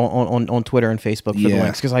and or on Twitter and Facebook for the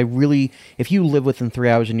links because I really, if you live within 3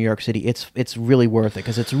 hours in New York City, it's really worth it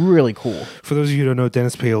because it's really cool. For those of you who don't know,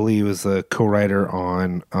 Dennis Paoli was the co-writer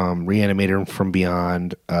on Reanimator from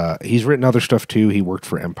Beyond. He's written other stuff too. He worked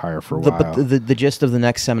for Empire for a while. But the gist of the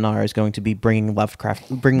next seminar is going to be bringing Lovecraft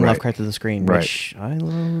to the screen, which I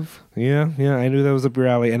love. Yeah, I knew that was up your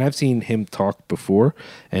alley, and I've seen him talk before,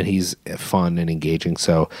 and he's fun and engaging.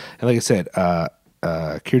 So, and like I said,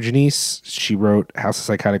 Kira Janice, she wrote House of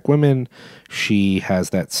Psychotic Women. She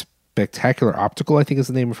has that Spectacular Optical, I think is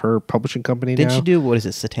the name of her publishing company. Didn't she do, what is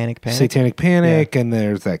it, Satanic Panic? Satanic Panic, and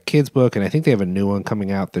there's that kids book, and I think they have a new one coming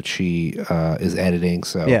out that she is editing.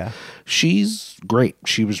 So she's great.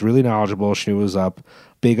 She was really knowledgeable. She knew what was up.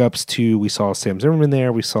 Big ups to, we saw Sam Zimmerman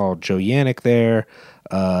there. We saw Joe Yannick there.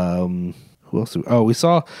 Who else?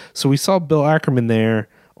 We saw Bill Ackerman there.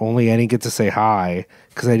 Only I didn't get to say hi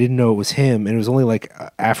because I didn't know it was him. And it was only like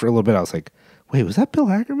after a little bit, I was like, wait, was that Bill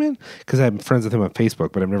Ackerman? Because I'm friends with him on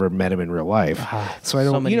Facebook, but I've never met him in real life. So I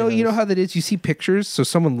don't, you know how that is? You see pictures, so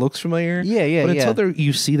someone looks familiar. Yeah. But until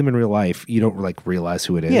you see them in real life, you don't like realize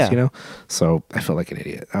who it is, So I felt like an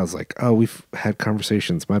idiot. I was like, oh, we've had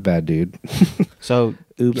conversations. My bad, dude. So,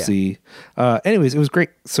 oopsie. Anyways, it was great.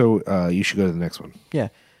 So you should go to the next one. Yeah.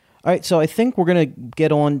 All right, so I think we're gonna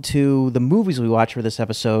get on to the movies we watched for this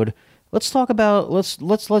episode. Let's talk about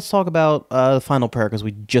The Final Prayer, because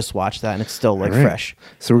we just watched that and it's still like fresh.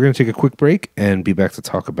 So we're gonna take a quick break and be back to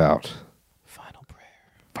talk about Final Prayer.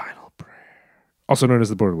 Final Prayer, also known as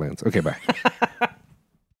the Borderlands. Okay, bye.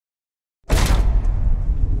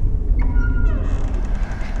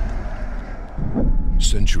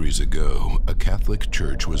 Centuries ago, a Catholic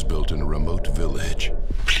church was built in a remote village.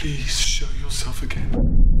 Please show yourself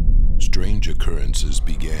again. Strange occurrences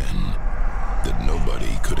began that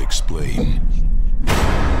nobody could explain.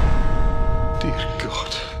 Dear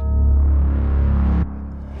God.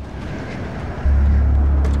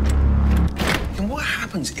 And what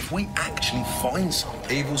happens if we actually find some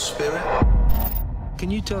evil spirit? Can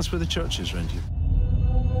you tell us where the church is, Randy?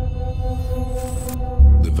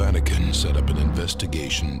 The Vatican set up an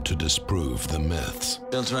investigation to disprove the myths.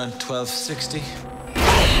 Built around 1260.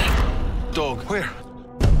 Dog, where?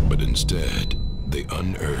 But instead, they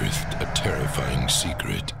unearthed a terrifying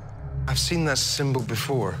secret. I've seen that symbol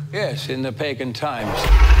before. Yes, in the pagan times.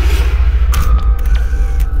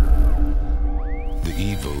 The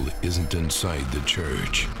evil isn't inside the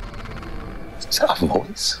church. Is that a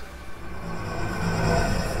voice?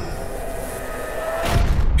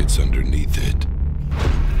 It's underneath it.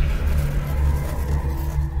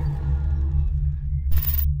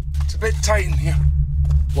 It's a bit tight in here.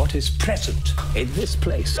 What is present in this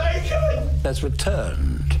place has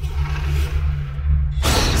returned.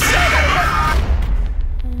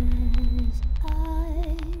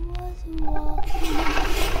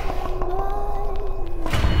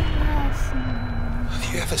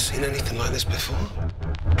 Have you ever seen anything like this before?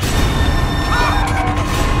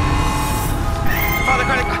 Father,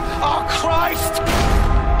 oh Christ!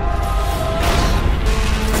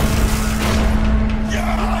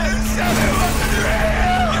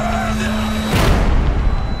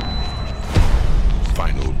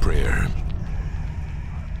 Final Prayer.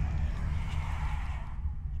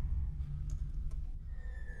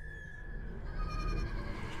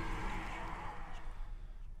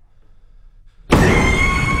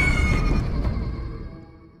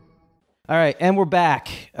 All right, and we're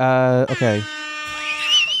back. Okay.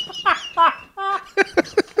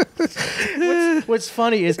 What's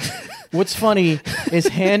funny is,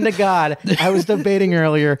 hand to God, I was debating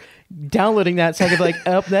earlier, downloading that so I could be like,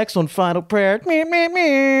 up next on Final Prayer. Meh, meh,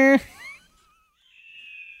 meh.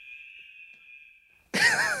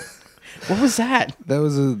 What was that? That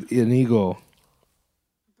was an eagle.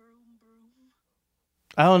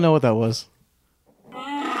 I don't know what that was.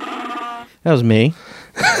 That was me.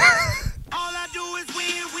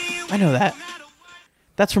 I know that.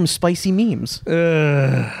 That's from Spicy Memes. All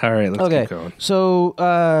right, let's keep going.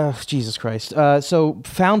 So, Jesus Christ. So,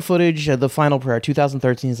 found footage of The Final Prayer.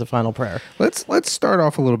 2013 is The Final Prayer. Let's start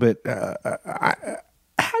off a little bit.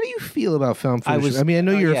 How do you feel about found footage? I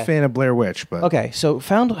know you're a fan of Blair Witch, but okay. So,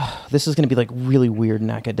 this is going to be like really weird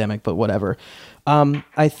and academic, but whatever.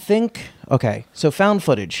 I think. Okay. So, found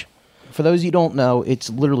footage. For those you don't know, it's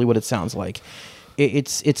literally what it sounds like.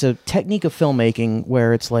 It's a technique of filmmaking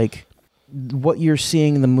where it's like what you're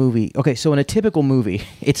seeing in the movie. Okay, so in a typical movie,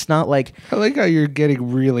 it's not like... I like how you're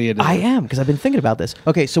getting really into I am, because I've been thinking about this.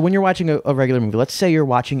 Okay, so when you're watching a regular movie, let's say you're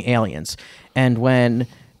watching Aliens, and when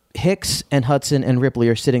Hicks and Hudson and Ripley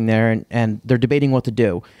are sitting there and they're debating what to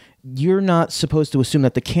do, you're not supposed to assume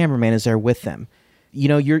that the cameraman is there with them. You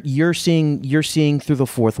know, you're seeing through the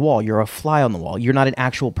fourth wall. You're a fly on the wall. You're not an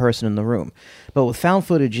actual person in the room. But with found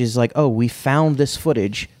footage is like, oh, we found this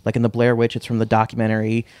footage. Like in the Blair Witch, it's from the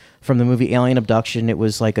documentary, from the movie Alien Abduction. It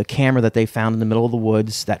was like a camera that they found in the middle of the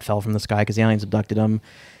woods that fell from the sky because the aliens abducted them.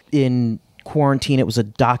 In Quarantine, it was a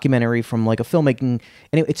documentary from like a filmmaking.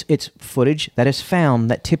 And it's footage that is found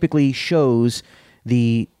that typically shows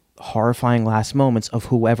the horrifying last moments of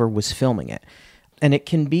whoever was filming it. And it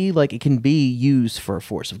can be used for a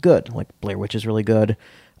force of good. Like Blair Witch is really good.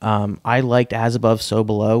 I liked As Above, So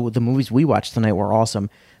Below. The movies we watched tonight were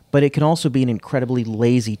awesome. But it can also be an incredibly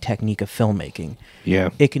lazy technique of filmmaking. Yeah.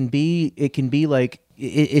 It can be like,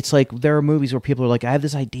 it's like there are movies where people are like, I have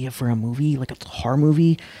this idea for a movie, like a horror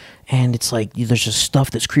movie. And it's like, there's just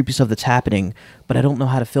there's creepy stuff that's happening. But I don't know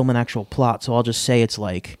how to film an actual plot. So I'll just say it's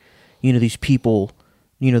like, these people,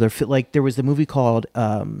 they're like, there was the movie called...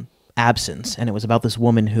 Absence, and it was about this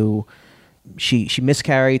woman who she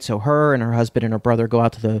miscarried, so her and her husband and her brother go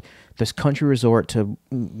out to this country resort to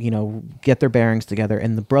get their bearings together,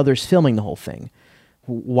 and the brother's filming the whole thing.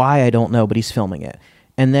 Why, I don't know, but he's filming it.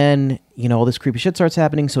 And then all this creepy shit starts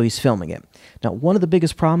happening, so he's filming it. Now, one of the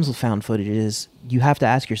biggest problems with found footage is you have to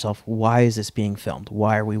ask yourself, why is this being filmed?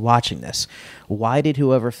 Why are we watching this? Why did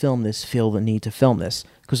whoever filmed this feel the need to film this?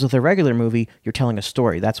 Because with a regular movie, you're telling a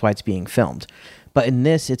story. That's why it's being filmed. But in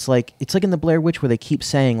this, it's like in the Blair Witch where they keep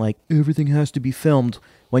saying, like, everything has to be filmed,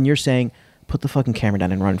 when you're saying, put the fucking camera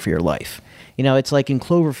down and run for your life. You know, it's like in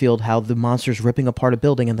Cloverfield how the monster's ripping apart a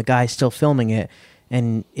building and the guy's still filming it.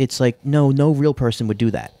 And it's like, no real person would do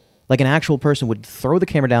that. Like an actual person would throw the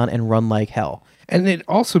camera down and run like hell. And it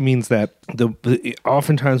also means that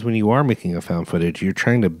oftentimes when you are making a found footage, you're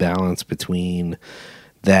trying to balance between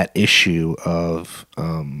that issue of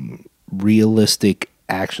realistic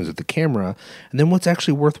actions of the camera and then what's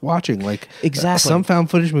actually worth watching. Like, exactly. Some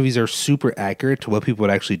found footage movies are super accurate to what people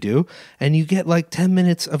would actually do, and you get like 10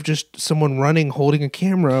 minutes of just someone running holding a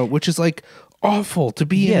camera, which is like awful to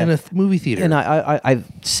be in a movie theater. And I've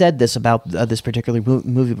said this about this particular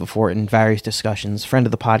movie before in various discussions. Friend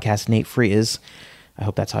of the podcast, Nate Frias, I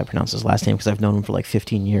hope that's how I pronounce his last name because I've known him for like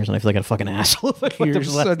 15 years and I feel like a fucking asshole if I fucked up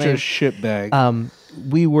his last name. You're such a shitbag.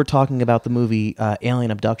 We were talking about the movie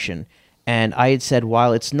Alien Abduction, and I had said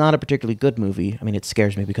while it's not a particularly good movie, I mean it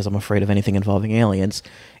scares me because I'm afraid of anything involving aliens,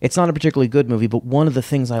 it's not a particularly good movie, but one of the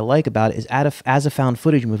things I like about it is as a found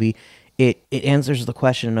footage movie, it answers the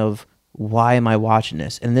question of why am I watching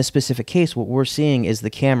this? In this specific case, what we're seeing is the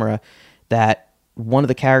camera that one of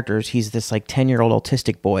the characters, he's this like 10-year-old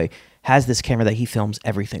autistic boy, has this camera that he films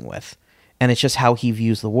everything with. And it's just how he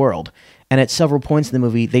views the world. And at several points in the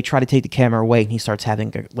movie, they try to take the camera away and he starts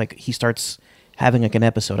having like an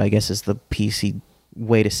episode, I guess is the PC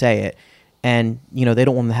way to say it. And, you know, they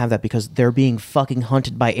don't want him to have that because they're being fucking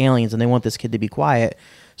hunted by aliens and they want this kid to be quiet.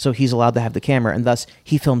 So he's allowed to have the camera and thus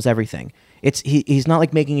he films everything. He's not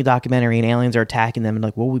like making a documentary and aliens are attacking them and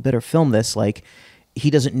like, well, we better film this. Like, he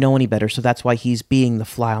doesn't know any better, so that's why he's being the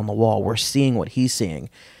fly on the wall. We're seeing what he's seeing.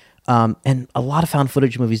 And a lot of found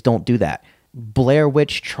footage movies don't do that. Blair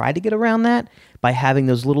Witch tried to get around that by having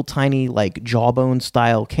those little tiny like Jawbone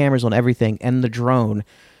style cameras on everything and the drone.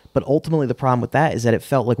 But ultimately the problem with that is that it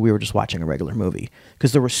felt like we were just watching a regular movie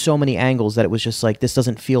because there were so many angles that it was just like, this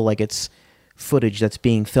doesn't feel like it's footage that's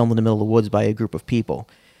being filmed in the middle of the woods by a group of people.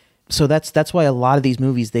 So that's why a lot of these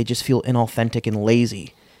movies, they just feel inauthentic and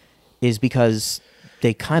lazy, is because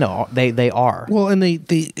they kind of they are. Well, and they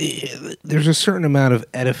there's a certain amount of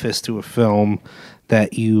edifice to a film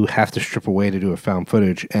that you have to strip away to do a found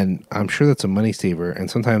footage, and I'm sure that's a money saver. And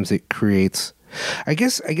sometimes it creates, I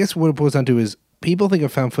guess what it boils down to is people think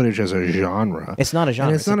of found footage as a genre. It's not a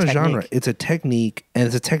genre. And it's not a genre. It's a technique, and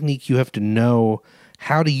it's a technique you have to know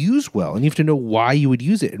how to use well, and you have to know why you would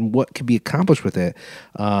use it and what could be accomplished with it,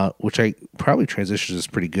 which I probably transitions us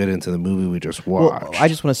pretty good into the movie we just watched. Well, I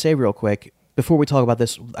just want to say real quick, before we talk about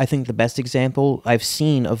this, I think the best example I've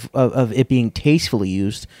seen of it being tastefully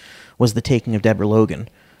used was The Taking of Deborah Logan,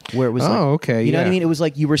 where it was okay, you know what I mean? It was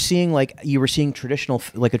like you were seeing traditional,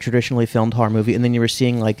 like a traditionally filmed horror movie, and then you were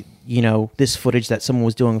seeing like, you know, this footage that someone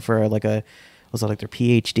was doing for like their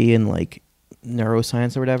PhD in like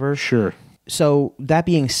neuroscience or whatever. Sure. So that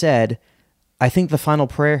being said, I think The Final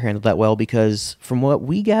Prayer handled that well because from what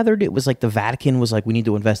we gathered, it was like the Vatican was like, we need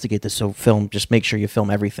to investigate this, so just make sure you film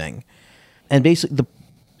everything. And basically,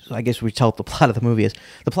 I guess we tell what the plot of the movie is.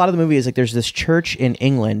 The plot of the movie is like there's this church in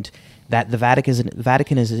England that the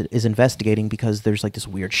Vatican is investigating because there's like this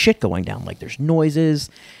weird shit going down. Like there's noises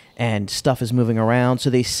and stuff is moving around. So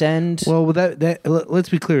they send... Well, let's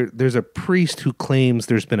be clear. There's a priest who claims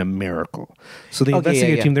there's been a miracle. So the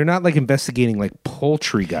investigative team, they're not like investigating like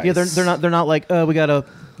poltergeist. Yeah, they're not like, we got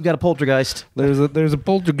a poltergeist. There's a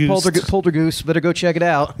poltergeist. Poltergeist. Better go check it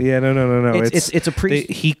out. Yeah, no. It's a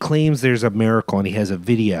priest. He claims there's a miracle and he has a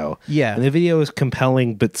video. Yeah. And the video is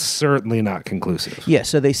compelling, but certainly not conclusive. Yeah,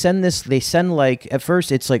 so they send like, at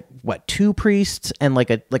first it's like, what, 2 priests and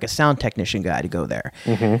like a sound technician guy to go there.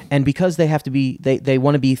 Mm-hmm. And because they have to be, they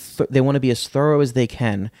want to be as thorough as they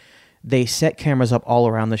can, they set cameras up all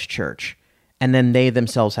around this church. And then they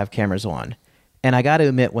themselves have cameras on. And I got to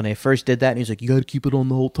admit, when they first did that, and he's like, you got to keep it on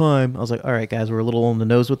the whole time. I was like, all right, guys, we're a little on the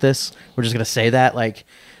nose with this. We're just going to say that. Like,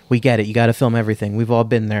 we get it. You got to film everything. We've all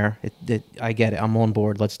been there. I get it. I'm on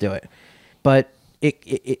board. Let's do it. But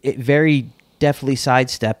it very definitely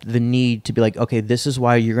sidestepped the need to be like, okay, this is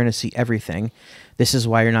why you're going to see everything. This is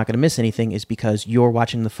why you're not going to miss anything, is because you're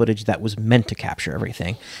watching the footage that was meant to capture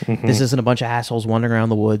everything. Mm-hmm. This isn't a bunch of assholes wandering around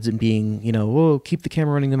the woods and being, you know, whoa, keep the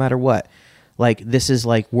camera running no matter what. Like, this is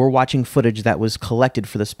like, we're watching footage that was collected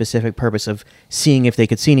for the specific purpose of seeing if they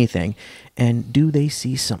could see anything. And do they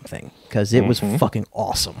see something? Because it was fucking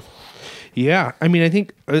awesome. Yeah. I mean, I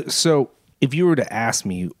think, so if you were to ask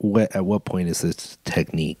me at what point is this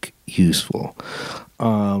technique useful,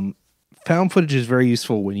 found footage is very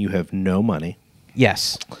useful when you have no money.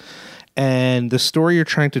 Yes. And the story you're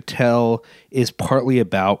trying to tell is partly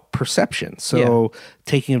about perception. So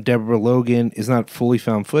Taking of Deborah Logan is not fully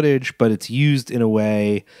found footage, but it's used in a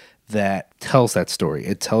way that tells that story.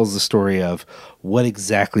 It tells the story of what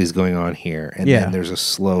exactly is going on here. And then there's a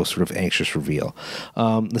slow sort of anxious reveal.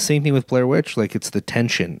 The same thing with Blair Witch. Like, it's the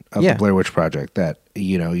tension of the Blair Witch Project that,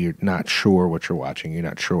 you know, you're not sure what you're watching. You're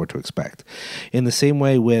not sure what to expect. In the same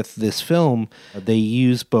way with this film, they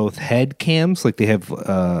use both head cams. Like, they have,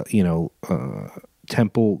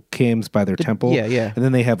 temple cams by their temple. And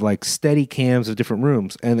then they have like steady cams of different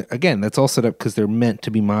rooms. And again, that's all set up because they're meant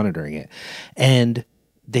to be monitoring it. And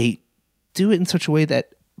they do it in such a way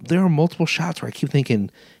that there are multiple shots where I keep thinking,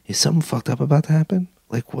 is something fucked up about to happen?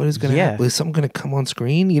 Like, what is going to happen? Is something going to come on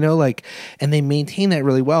screen? You know, like, and they maintain that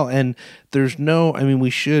really well. And there's no, I mean,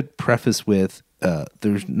 we should preface with,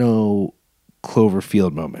 there's no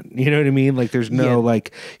Cloverfield moment. You know what I mean? Like, there's no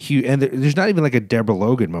like huge, and there's not even like a Deborah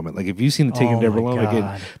Logan moment. Like, if you've seen the Taking of Deborah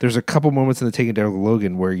Logan, there's a couple moments in the Taking of Deborah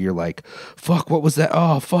Logan where you're like, "Fuck, what was that?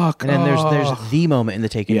 Oh, fuck!" And then there's the moment in the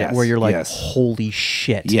Taking where you're like, "Holy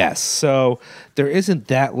shit!" Yes. So there isn't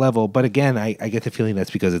that level, but again, I get the feeling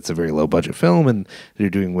that's because it's a very low budget film and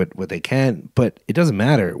they're doing what they can. But it doesn't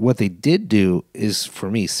matter. What they did do is,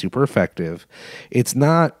 for me, super effective. It's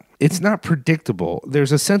not predictable.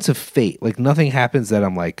 There's a sense of fate. Like, nothing happens that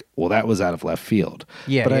I'm like, well, that was out of left field.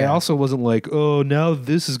 But I also wasn't like, oh, now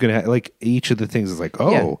this is going to like, each of the things is like,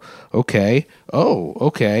 okay.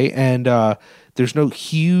 And there's no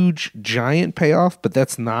huge giant payoff, but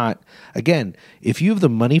that's not, again, if you have the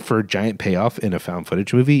money for a giant payoff in a found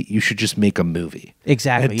footage movie, you should just make a movie.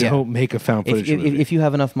 Exactly. And don't make a found footage movie. If you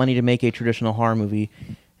have enough money to make a traditional horror movie,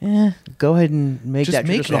 go ahead and make that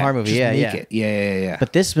traditional horror movie. Just make it. Yeah.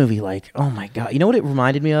 But this movie, like, oh my God. You know what it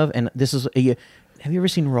reminded me of? And this is, have you ever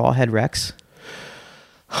seen Rawhead Rex?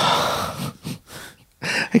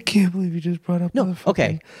 I can't believe you just brought up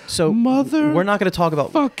okay. So we're not going to talk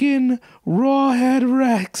about fucking Rawhead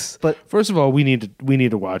Rex. But first of all, we need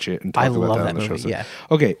to watch it and talk about that on the movie, show.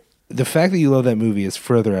 Okay. The fact that you love that movie is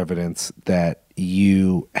further evidence that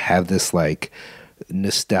you have this like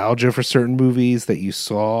nostalgia for certain movies that you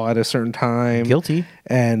saw at a certain time. Guilty.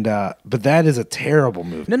 And but that is a terrible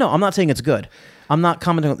movie. No, I'm not saying it's good. I'm not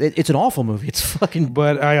commenting on it. It's an awful movie. It's fucking.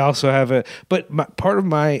 But I also have part of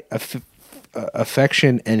my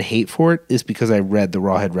affection and hate for it is because I read the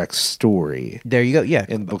Rawhead Rex story. There you go. Yeah,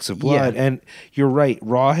 in Books of Blood, and you're right.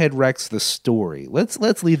 Rawhead Rex, the story. Let's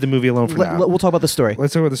leave the movie alone for now. We'll talk about the story.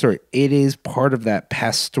 Let's talk about the story. It is part of that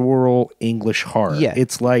pastoral English horror. Yeah,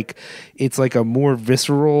 it's like a more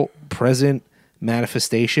visceral, present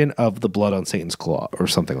manifestation of the blood on Satan's claw or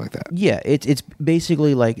something like that. Yeah, it's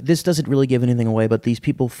basically like, this doesn't really give anything away, but these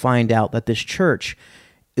people find out that the church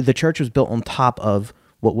was built on top of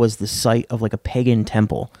what was the site of like a pagan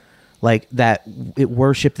temple, like that it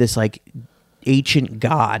worshipped this like ancient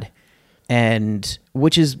god, and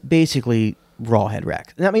which is basically Rawhead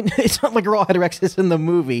Rex. I mean, it's not like Rawhead Rex is in the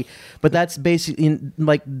movie, but that's basically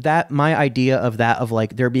like that. My idea of that, of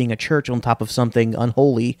like there being a church on top of something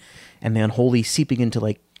unholy, and the unholy seeping into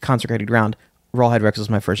like consecrated ground. Rawhead Rex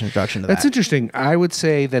was my first introduction to that. That's interesting. I would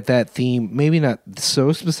say that theme, maybe not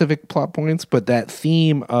so specific plot points, but that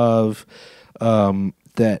theme of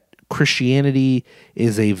that Christianity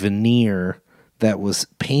is a veneer that was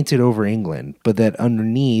painted over England, but that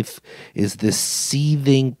underneath is this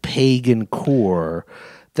seething pagan core.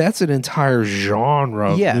 That's an entire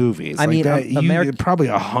genre of movies. I mean, probably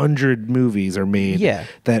 100 movies are made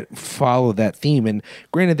that follow that theme. And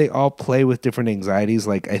granted, they all play with different anxieties.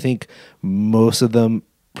 Like, I think most of them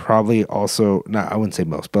probably also, I wouldn't say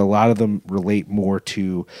most, but a lot of them relate more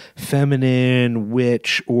to feminine,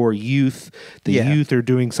 witch, or youth. The youth are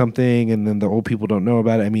doing something, and then the old people don't know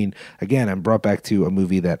about it. I mean, again, I'm brought back to a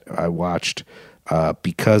movie that I watched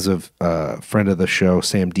because of a friend of the show,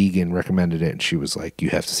 Sam Deegan, recommended it, and she was like, you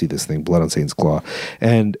have to see this thing, Blood on Satan's Claw.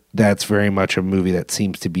 And that's very much a movie that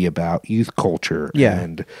seems to be about youth culture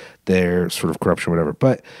and their sort of corruption, whatever.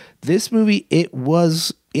 But this movie, it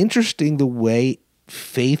was interesting the way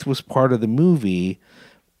faith was part of the movie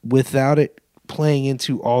without it playing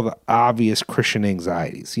into all the obvious Christian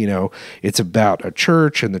anxieties. You know, it's about a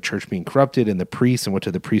church and the church being corrupted and the priests and what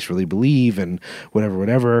do the priests really believe and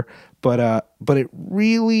whatever. But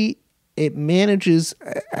it manages,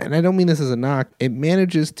 and I don't mean this as a knock, it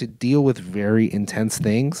manages to deal with very intense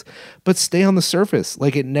things, but stay on the surface.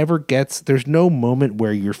 Like, it never gets, there's no moment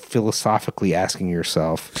where you're philosophically asking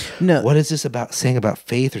yourself, what is this saying about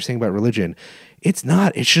faith or saying about religion? It's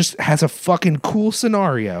not. It just has a fucking cool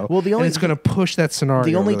scenario. Well, and it's going to push that scenario.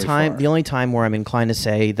 The only really time where I'm inclined to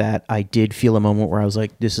say that I did feel a moment where I was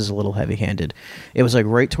like, this is a little heavy-handed. It was like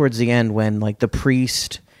right towards the end when like the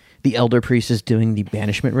elder priest is doing the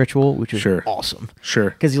banishment ritual, which is awesome. Sure.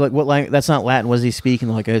 Because you're like, what language? That's not Latin. What is he speaking?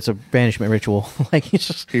 Like, it's a banishment ritual. Like he's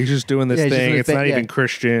just doing this thing. It's not even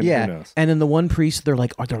Christian. Yeah. Who knows? And then the one priest, they're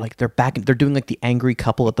doing like the angry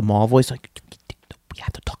couple at the mall voice, like, we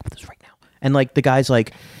have to talk about this right now. And like the guy's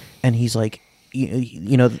like, and he's like,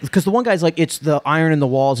 you know, because the one guy's like, it's the iron in the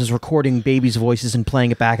walls is recording babies' voices and playing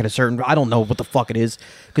it back at a certain, I don't know what the fuck it is.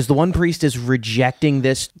 Because the one priest is rejecting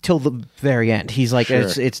this till the very end. He's like,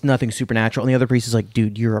 it's nothing supernatural. And the other priest is like,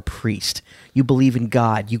 dude, you're a priest. You believe in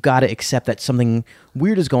God. You got to accept that something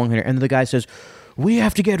weird is going on here. And the guy says, we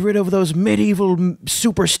have to get rid of those medieval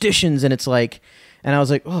superstitions. And it's like, and I was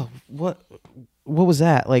like, oh, what was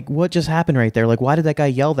that? Like, what just happened right there? Like, why did that guy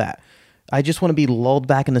yell that? I just want to be lulled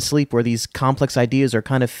back into sleep where these complex ideas are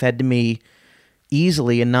kind of fed to me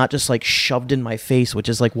easily and not just like shoved in my face, which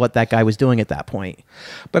is like what that guy was doing at that point.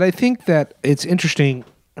 But I think that it's interesting.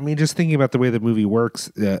 I mean, just thinking about the way the movie works,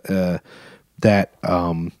 both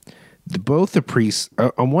the priests,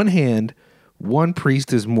 on one hand, one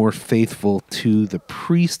priest is more faithful to the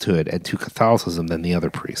priesthood and to Catholicism than the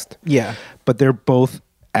other priest. Yeah. But they're both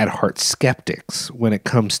at heart skeptics when it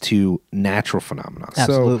comes to natural phenomena.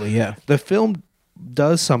 Absolutely, yeah. The film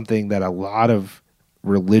does something that a lot of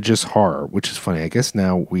religious horror, which is funny. I guess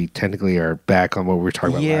now we technically are back on what we were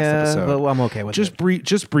talking about last episode. But I'm okay with it.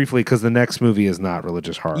 Just briefly, because the next movie is not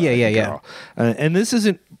religious horror. Yeah. And this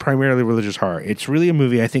isn't primarily religious horror. It's really a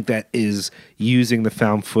movie, I think, that is using the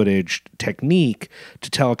found footage technique to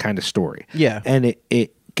tell a kind of story. Yeah. And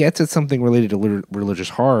it gets at something related to religious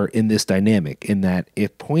horror in this dynamic, in that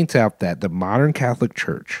it points out that the modern Catholic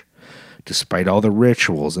Church, despite all the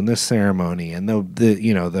rituals and the ceremony and all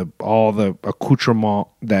the accoutrement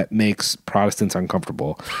that makes Protestants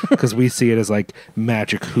uncomfortable, because we see it as like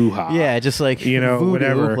magic hoo-ha. Yeah, just like voodoo,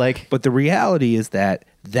 whatever. Like, but the reality is that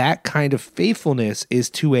kind of faithfulness is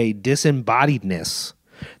to a disembodiedness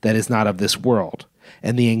that is not of this world.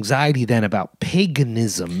 And the anxiety then about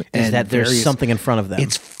paganism is that there's something in front of them.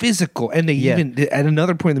 It's physical. And they even, at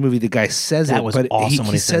another point in the movie, the guy says that was awesome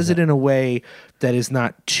he says it in a way that is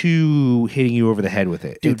not too hitting you over the head with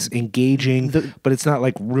it. Dude, it's engaging, but it's not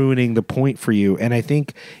like ruining the point for you. And I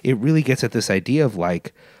think it really gets at this idea of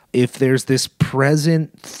like, if there's this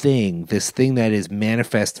present thing, this thing that is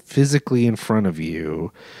manifest physically in front of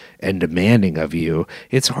you and demanding of you,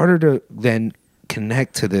 it's harder to then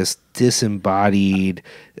connect to this disembodied,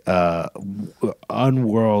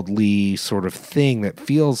 unworldly sort of thing that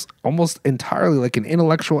feels almost entirely like an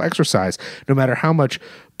intellectual exercise, no matter how much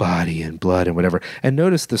body and blood and whatever. And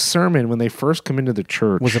notice the sermon when they first come into the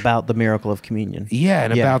church was about the miracle of communion. Yeah,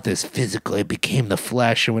 and about this physical, it became the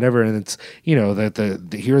flesh and whatever. And it's,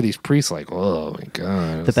 that here are these priests like, oh my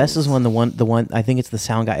God. The best is when the one, I think it's the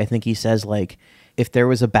sound guy, I think he says like, if there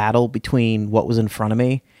was a battle between what was in front of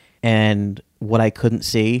me and what I couldn't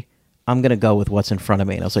see, I'm gonna go with what's in front of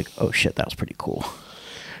me. And I was like, oh shit, that was pretty cool.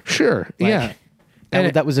 Sure. Like, yeah.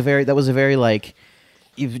 That was a very like,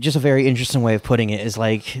 just a very interesting way of putting it, is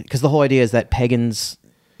like, because the whole idea is that pagans,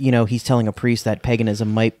 he's telling a priest that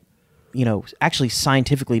paganism might, actually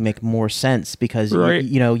scientifically make more sense because right.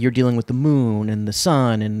 You're dealing with the moon and the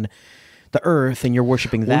sun and the earth, and you're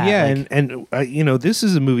worshiping that. Well, yeah, this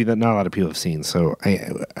is a movie that not a lot of people have seen, so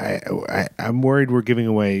I'm worried we're giving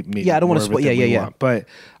away. I don't want to spoil. Yeah. But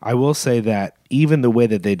I will say that even the way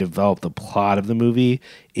that they develop the plot of the movie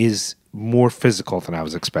is more physical than I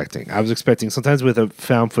was expecting. I was expecting, sometimes with a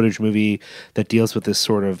found footage movie that deals with this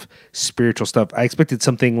sort of spiritual stuff, I expected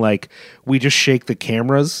something like, we just shake the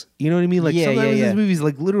cameras. You know what I mean? Like sometimes these movies,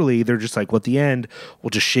 like literally, they're just like, well, at the end, we'll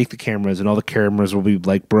just shake the cameras and all the cameras will be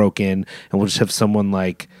like broken and we'll just have someone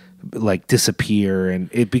like disappear, and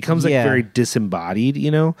it becomes like very disembodied,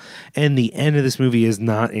 and the end of this movie is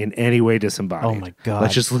not in any way disembodied. Oh my God.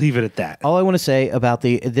 Let's just leave it at that. All I want to say about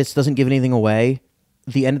this doesn't give anything away.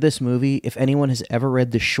 The end of this movie, if anyone has ever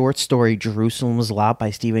read the short story Jerusalem's Lot by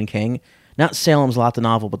Stephen King, not Salem's Lot the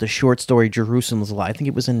novel, but the short story Jerusalem's Lot, I think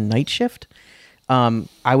it was in Night Shift.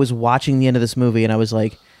 I was watching the end of this movie and I was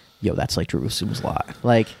like, yo, that's like Jerusalem's Lot.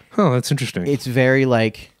 Like, oh, that's interesting. It's very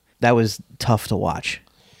like, that was tough to watch.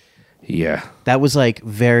 Yeah, that was like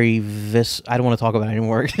very I don't want to talk about it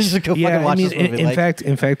anymore. Just go fucking watch this movie.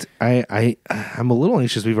 In fact, I'm a little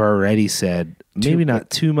anxious. We've already said maybe not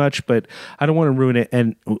too much, but I don't want to ruin it.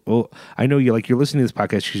 And I know you're listening to this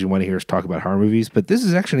podcast because you want to hear us talk about horror movies, but this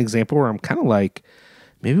is actually an example where I'm kind of like,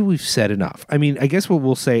 maybe we've said enough. I mean, I guess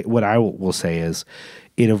what I will say is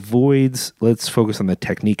it avoids, let's focus on the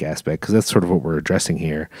technique aspect because that's sort of what we're addressing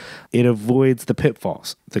here. It avoids the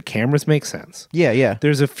pitfalls. The cameras make sense. Yeah.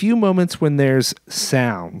 There's a few moments when there's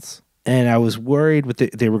sounds, and I was worried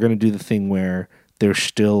they were going to do the thing where there's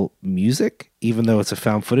still music, even though it's a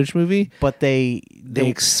found footage movie. But they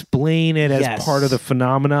explain it as part of the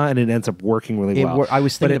phenomena, and it ends up working really well. I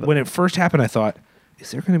was thinking when it first happened, I thought, is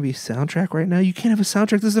there going to be a soundtrack right now? You can't have a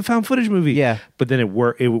soundtrack. This is a found footage movie. Yeah. But then it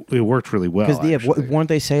worked really well. Because weren't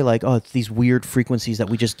they say like, oh, it's these weird frequencies that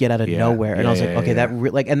we just get out of nowhere? And I was like, okay, that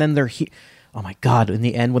and then they're oh my God, in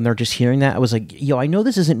the end when they're just hearing that, I was like, yo, I know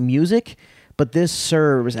this isn't music, but this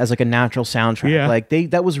serves as like a natural soundtrack. Yeah. Like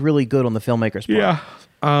that was really good on the filmmakers' part. Yeah.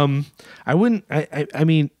 I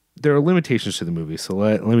mean, there are limitations to the movie, so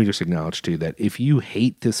let me just acknowledge too that if you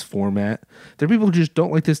hate this format, there are people who just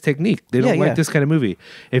don't like this technique. They don't like this kind of movie.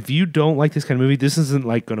 If you don't like this kind of movie, this isn't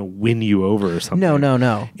like going to win you over or something.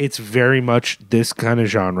 No. It's very much this kind of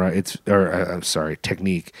genre.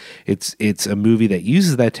 Technique. It's a movie that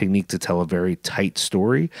uses that technique to tell a very tight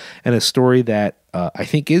story, and a story that I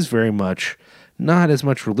think is very much not as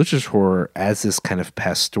much religious horror as this kind of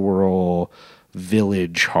pastoral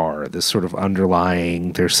village horror, this sort of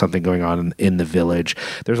underlying, there's something going on in the village.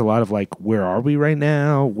 There's a lot of like, where are we right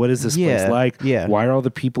now? What is this place like? Yeah. Why are all the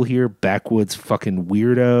people here backwoods fucking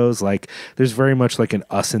weirdos? Like, there's very much like an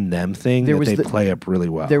us and them thing that they play up really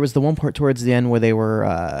well. There was the one part towards the end where they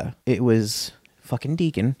were, it was fucking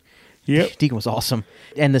Deacon. Yep. Deacon was awesome.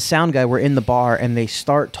 And the sound guy were in the bar and they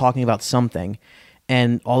start talking about something.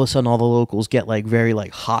 And all of a sudden, all the locals get like very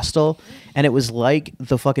like hostile, and it was like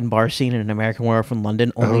the fucking bar scene in An American Werewolf in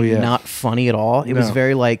London, only not funny at all. It was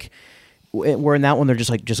very like, where in that one they're just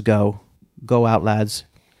like, just go out, lads.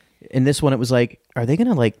 In this one, it was like, are they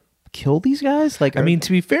gonna like kill these guys? Like, I mean,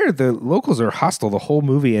 to be fair, the locals are hostile the whole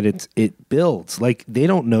movie, and it builds. Like, they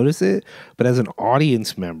don't notice it, but as an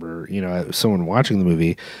audience member, you know, someone watching the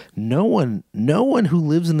movie, no one who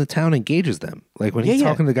lives in the town engages them. Like, when he's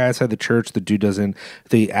talking to the guy outside the church, the dude doesn't.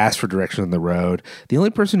 They ask for directions on the road. The only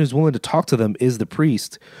person who's willing to talk to them is the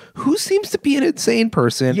priest, who seems to be an insane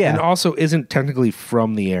person, and also isn't technically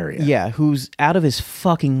from the area. Yeah, who's out of his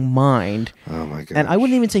fucking mind. Oh my god! And I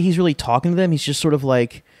wouldn't even say he's really talking to them. He's just sort of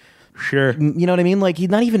like, sure, you know what I mean? Like, he's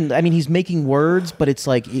not even. I mean, he's making words, but it's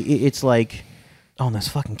like, oh, those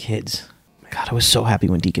fucking kids. God, I was so happy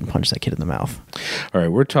when Deacon punched that kid in the mouth. All right,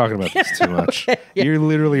 we're talking about this too much. You're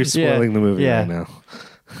literally spoiling the movie right now.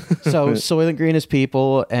 So Soylent Green is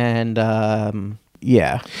people, and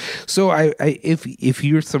So if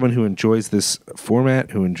you're someone who enjoys this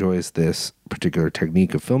format, who enjoys this particular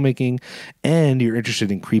technique of filmmaking, and you're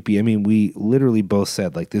interested in creepy, I mean, we literally both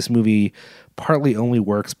said like this movie partly only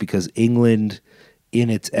works because England, in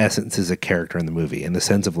its essence, is a character in the movie, in the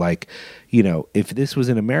sense of like, you know, if this was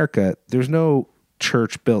in America, there's no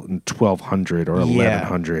church built in 1200 or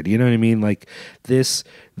 1100. You know what I mean? Like this,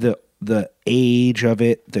 the age of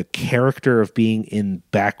it, the character of being in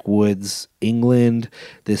backwoods England,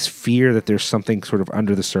 this fear that there's something sort of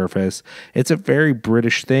under the surface. It's a very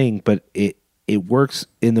British thing, but it works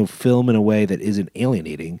in the film in a way that isn't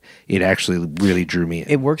alienating. It actually really drew me in.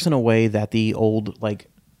 It works in a way that the old like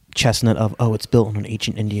chestnut of, oh, it's built on an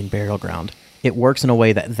ancient Indian burial ground. It works in a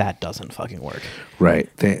way that doesn't fucking work. Right.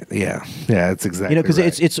 It's exactly, you know, because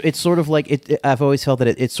right. it's sort of like I've always felt that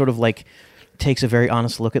it's sort of like takes a very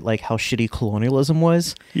honest look at like how shitty colonialism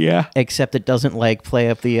was. Yeah. Except it doesn't like play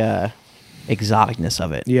up the exoticness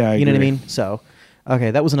of it. Yeah, you know what I mean? So,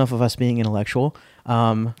 okay, that was enough of us being intellectual.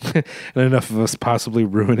 And enough of us possibly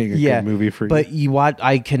ruining a good movie for you. But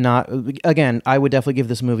I cannot. Again, I would definitely give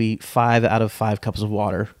this movie 5 out of 5 cups of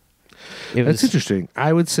water. That's interesting.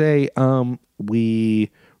 I would say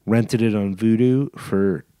we rented it on Vudu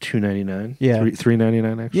for $2.99. Yeah,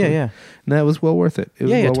 $3.99 actually. Yeah. And that was well worth it. It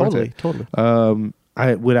was totally.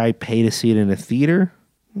 Would I pay to see it in a theater?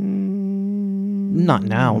 Not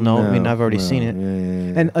now. No, I mean, I've already seen it.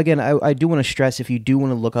 Yeah. And again, I do want to stress, if you do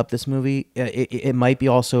want to look up this movie, it might be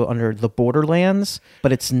also under the Borderlands,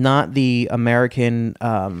 but it's not the American.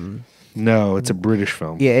 No, it's a British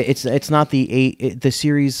film. Yeah, it's not the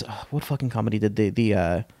series. What fucking comedy did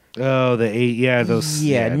the Oh, the 8, yeah, those.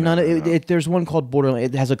 Yeah, none of there's one called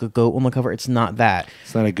Borderlands. It has like a goat on the cover. It's not that.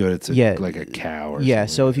 It's not a goat. It's like a cow. Or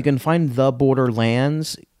so if you can find the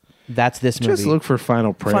Borderlands, that's this movie. Just look for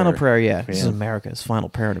Final Prayer. Final Prayer, yeah. This is America's Final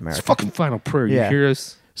Prayer in America. It's fucking Final Prayer. You hear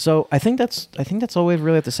us? So I think that's all we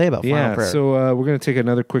really have to say about Final Prayer. So we're gonna take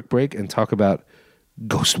another quick break and talk about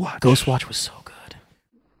Ghostwatch. Ghostwatch was so good.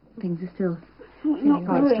 Things are still Not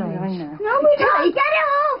quite really, strange. I know. No, we don't. Get it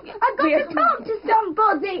off! I've got to talk to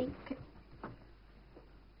somebody.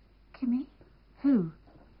 Kimmy? Who?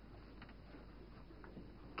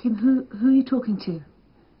 Kim, who are you talking to?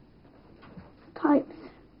 Pipes.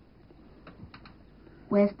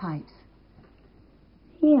 Where's Pipes?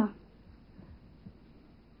 Here.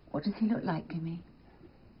 What does he look like, Kimmy?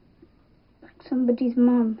 Like somebody's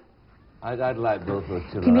mum. I'd like both of us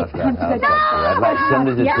to Kimmy, look after come to that the house. I'd like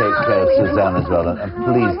somebody to take care of Suzanne as well. And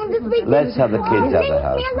please, let's have the kids out of the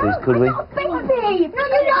house. Please, could we? Baby! No, you're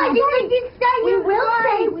not. You did stay. We will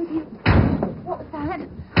stay with you. What was that?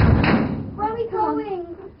 Where are we going?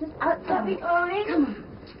 Just outside. Where are we going? Come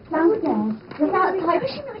on. Downstairs. Just outside.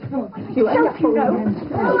 You No, I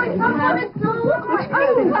don't want to go.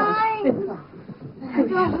 I'm fine. I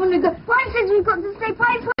don't want to go. Why says we've got to stay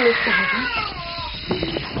Pipe?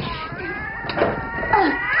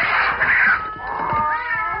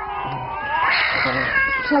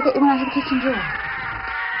 Shall I get you one out of the kitchen drawer?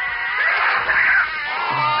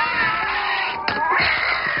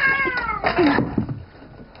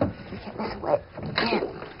 Get this wet. Yeah.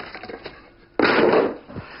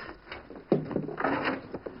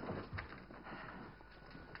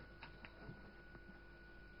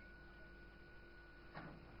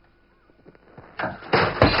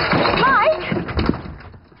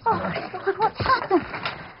 God, what's happened?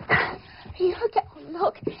 You look at,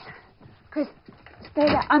 look. Chris, stay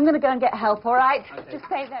there. I'm going to go and get help, all right? Okay. Just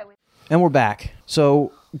stay there with me. And we're back.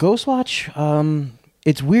 So Ghostwatch,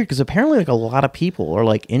 it's weird because apparently like a lot of people are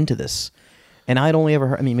like into this. And I'd only ever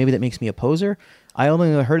heard, I mean, maybe that makes me a poser. I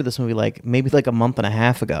only heard of this movie like maybe like a month and a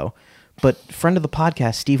half ago. But friend of the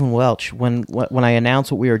podcast, Stephen Welch, when I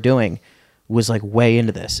announced what we were doing, was like way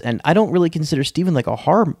into this. And I don't really consider Stephen like a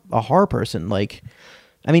horror person. Like,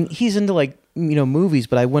 I mean, he's into like, you know, movies,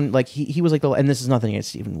 but I wouldn't like, he was like, and this is nothing against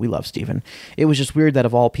Stephen. We love Stephen. It was just weird that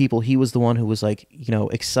of all people, he was the one who was like, you know,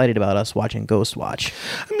 excited about us watching Ghostwatch.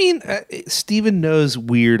 I mean, Stephen knows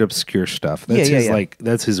weird, obscure stuff. That's like,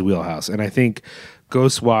 that's his wheelhouse. And I think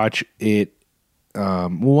Ghostwatch, well,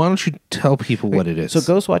 why don't you tell people what it is? So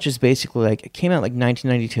Ghostwatch is basically like, it came out like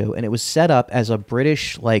 1992 and it was set up as a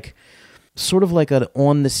British, like sort of like an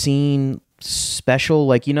on the scene special.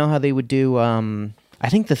 Like, you know how they would do, I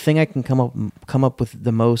think the thing I can come up with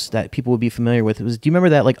the most that people would be familiar with was, do you remember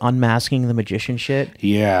that like Unmasking the Magician shit?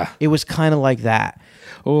 Yeah. It was kind of like that.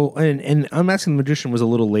 Well, and Unmasking the Magician was a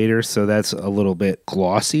little later, so that's a little bit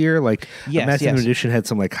glossier. Like, Unmasking the Magician had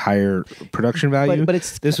some like higher production value. But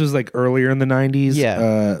this was like earlier in the 90s.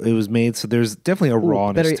 Yeah. It was made, so there's definitely a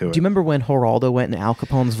rawness to it. Do you remember when Geraldo went in Al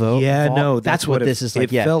Capone's vault? Yeah, no, that's what this is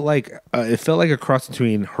like. It felt like a cross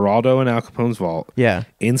between Geraldo and Al Capone's vault. Yeah.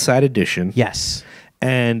 Inside Edition. Yes.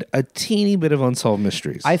 And a teeny bit of Unsolved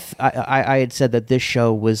Mysteries. I had said that this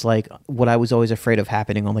show was like what I was always afraid of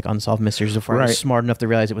happening on like Unsolved Mysteries before I was smart enough to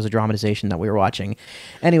realize it was a dramatization that we were watching.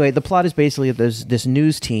 Anyway, the plot is basically there's this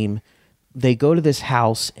news team. They go to this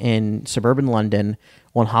house in suburban London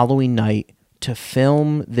on Halloween night to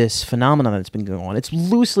film this phenomenon that's been going on. It's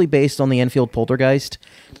loosely based on the Enfield poltergeist.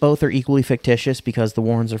 Both are equally fictitious because the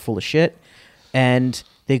Warrens are full of shit. And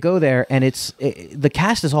they go there, and the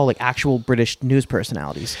cast is all like actual British news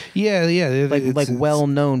personalities. Yeah. Like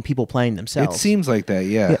well-known people playing themselves. It seems like that,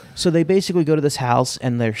 yeah. So they basically go to this house,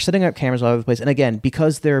 and they're setting up cameras all over the place. And again,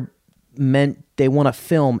 because they want to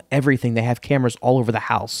film everything, they have cameras all over the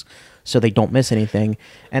house so they don't miss anything.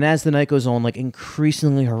 And as the night goes on, like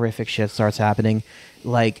increasingly horrific shit starts happening.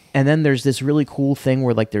 Like, and then there's this really cool thing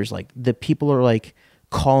where like there's like the people are like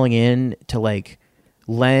calling in to like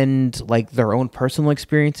lend like their own personal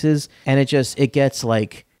experiences, and it gets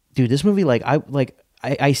like, dude, this movie, like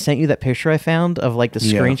I sent you that picture I found of like the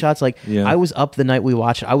screenshots. Like I was up the night we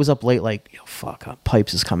watched it. I was up late, like, yo, fuck,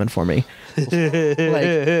 Pipes is coming for me. Like,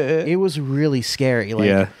 it was really scary.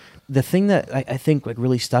 Like the thing that I think like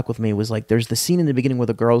really stuck with me was like there's the scene in the beginning where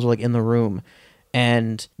the girls are like in the room,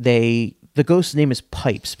 and the ghost's name is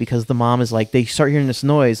Pipes because the mom is like, they start hearing this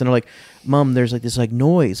noise and they're like, Mom, there's like this like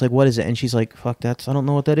noise, like what is it? And she's like, fuck, I don't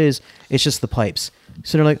know what that is. It's just the Pipes.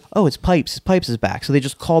 So they're like, oh, it's Pipes. Pipes is back. So they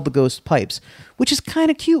just called the ghost Pipes, which is kind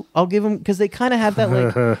of cute. I'll give them, because they kind of have that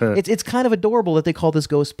like, it's kind of adorable that they call this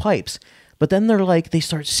ghost Pipes. But then they're like, they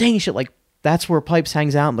start saying shit like, that's where Pipes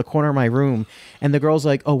hangs out in the corner of my room. And the girl's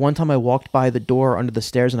like, oh, one time I walked by the door under the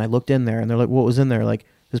stairs and I looked in there, and they're like, what was in there? Like,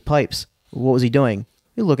 it was Pipes. What was he doing?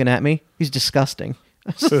 He's looking at me. He's disgusting.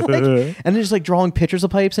 Like, and they're just like drawing pictures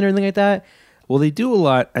of Pipes and everything like that. Well, they do a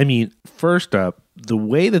lot. I mean, first up, the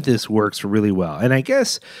way that this works really well. And I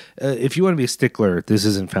guess if you want to be a stickler, this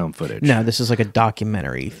isn't found footage. No, this is like a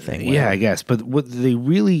documentary thing. Yeah, I guess. But what they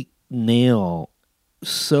really nail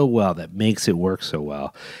so well, that makes it work so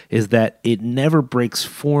well, is that it never breaks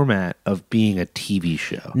format of being a TV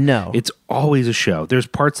show. No. It's always a show. There's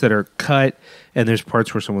parts that are cut, and there's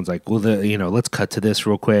parts where someone's like, well, let's cut to this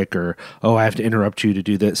real quick, or, oh, I have to interrupt you to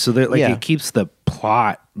do this. So that it keeps the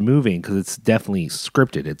plot moving, because it's definitely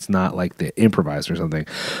scripted. It's not like the improvised or something.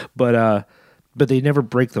 But they never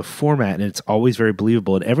break the format, and it's always very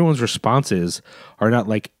believable. And everyone's responses are not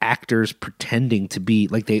like actors pretending to be,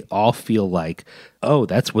 like, they all feel like, oh,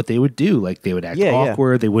 that's what they would do. Like, they would act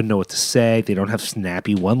awkward. They wouldn't know what to say. They don't have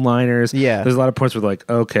snappy one-liners. Yeah. There's a lot of points where they're like,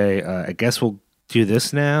 okay, I guess we'll do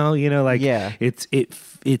this now.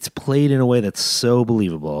 It's played in a way that's so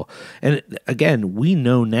believable. And again, we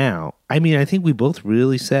know now. I mean, I think we both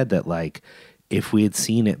really said that, like, if we had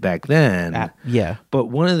seen it back then. But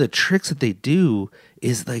one of the tricks that they do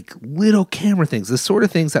is like little camera things, the sort of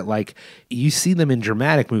things that, like, you see them in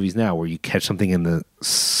dramatic movies now where you catch something in the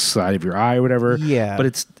side of your eye or whatever. Yeah. But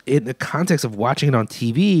it's in the context of watching it on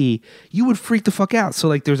TV, you would freak the fuck out. So,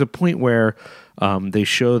 like, there's a point where they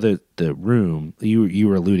show the room, you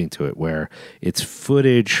were alluding to it, where it's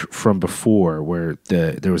footage from before where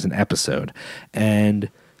there was an episode, and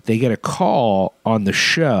they get a call on the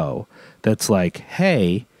show that's like,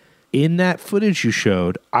 hey, in that footage you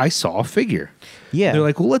showed, I saw a figure. Yeah. They're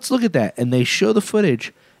like, well, let's look at that. And they show the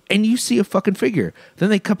footage, and you see a fucking figure. Then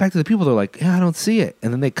they cut back to the people. They're like, yeah, I don't see it.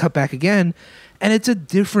 And then they cut back again, and it's a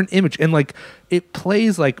different image. And, like, it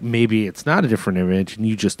plays like maybe it's not a different image, and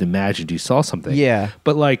you just imagined you saw something. Yeah.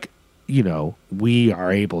 But, like, we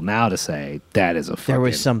are able now to say that is a fucking... There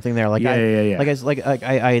was something there. Like, yeah.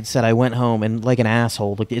 I had said, I went home and, like an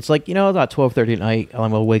asshole, it's like, about 12:30 at night,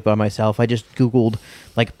 I'm awake by myself. I just Googled,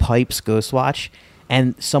 like, Pipes Ghostwatch,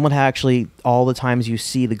 and someone had actually, all the times you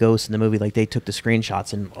see the ghost in the movie, like, they took the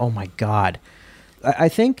screenshots, and oh my God. I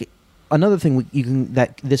think another thing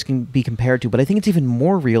that this can be compared to, but I think it's even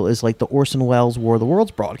more real, is like the Orson Welles War of the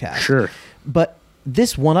Worlds broadcast. Sure. But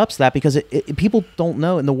this one-ups that, because people don't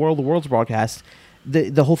know, in the War of the Worlds broadcast,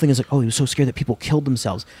 the whole thing is like, oh, he was so scared that people killed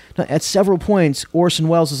themselves. Now, at several points, Orson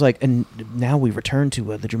Welles is like, and now we return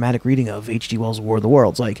to the dramatic reading of H.G. Wells' War of the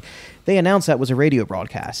Worlds. Like, they announced that was a radio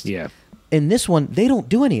broadcast. Yeah. In this one, they don't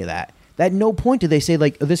do any of that. At no point do they say,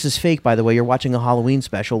 like, oh, this is fake, by the way, you're watching a Halloween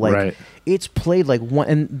special. Like, right. It's played like one,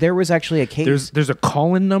 and there was actually a case. There's a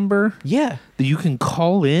call-in number. Yeah. That you can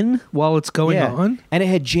call in while it's going on. And it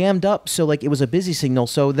had jammed up, so, like, it was a busy signal.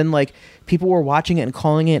 So then, like, people were watching it and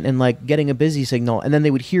calling it and, like, getting a busy signal. And then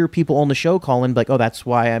they would hear people on the show call in, like, oh, that's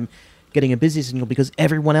why I'm getting a busy signal, because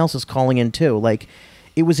everyone else is calling in too. Like,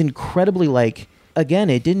 it was incredibly, like,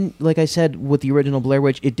 again, it didn't, like I said, with the original Blair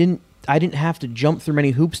Witch, I didn't have to jump through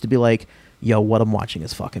many hoops to be like, yo, what I'm watching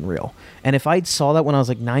is fucking real. And if I saw that when I was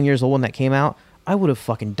like 9 years old when that came out, I would have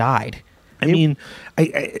fucking died. I mean,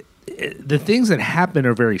 the things that happen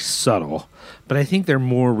are very subtle, but I think they're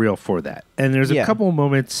more real for that. And there's a couple of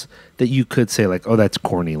moments that you could say, like, oh, that's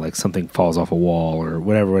corny, like something falls off a wall or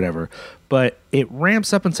whatever. But it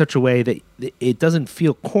ramps up in such a way that it doesn't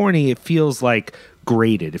feel corny. It feels like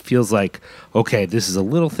graded. It feels like, okay, this is a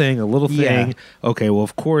little thing. Yeah. Okay, well,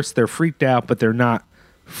 of course, they're freaked out, but they're not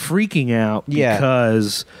freaking out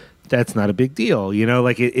because that's not a big deal.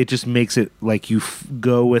 Like, it just makes it like you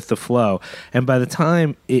go with the flow. And by the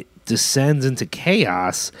time it descends into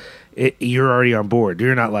chaos, you're already on board.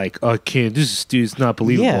 You're not like, oh, this dude's not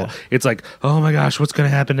believable. Yeah. It's like, oh my gosh, what's going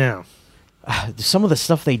to happen now? Some of the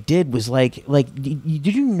stuff they did was like, did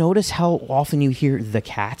you notice how often you hear the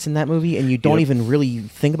cats in that movie, and you don't even really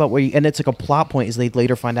think about and it's like a plot point is they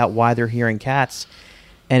later find out why they're hearing cats,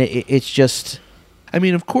 and it's just. I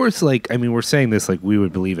mean, of course, we're saying this like we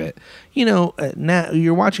would believe it. Now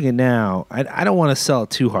you're watching it now. I don't want to sell it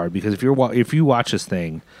too hard, because if you watch this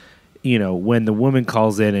thing, when the woman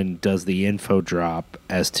calls in and does the info drop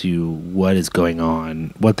as to what is going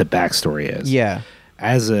on, what the backstory is. Yeah.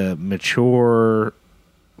 As a mature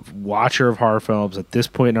watcher of horror films at this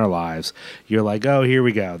point in our lives, you're like, oh, here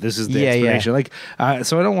we go. This is the explanation. Like,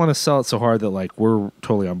 so I don't want to sell it so hard that like we're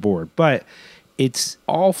totally on board, but it's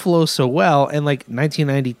all flows so well. And like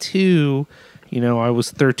 1992, I was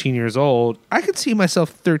 13 years old. I could see myself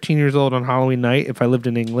 13 years old on Halloween night if I lived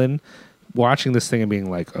in England, watching this thing and being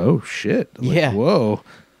like, oh shit. Like, whoa.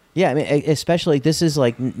 Yeah. I mean, especially this is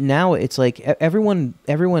like, now it's like everyone,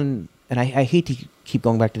 and I hate to keep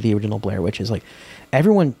going back to the original Blair Witch, is like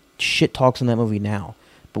everyone shit talks in that movie now.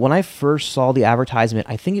 But when I first saw the advertisement,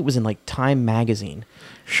 I think it was in like Time magazine.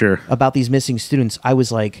 Sure. About these missing students, I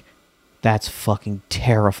was like, that's fucking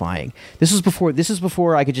terrifying. This is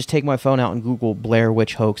before I could just take my phone out and Google Blair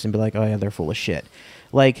Witch hoax and be like, oh yeah, they're full of shit.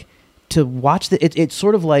 Like, to watch it's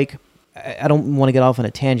sort of like I don't want to get off on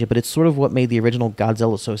a tangent, but it's sort of what made the original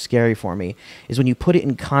Godzilla so scary for me, is when you put it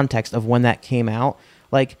in context of when that came out.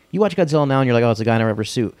 Like, you watch Godzilla now and you're like, oh, it's a guy in a rubber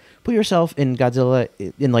suit. Put yourself in Godzilla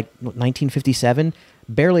in like 1957,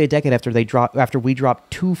 barely a decade after we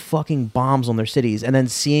dropped 2 fucking bombs on their cities, and then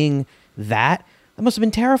seeing that must have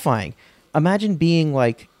been terrifying. Imagine being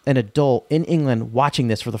like an adult in England watching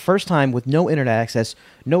this for the first time with no internet access,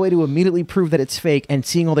 no way to immediately prove that it's fake, and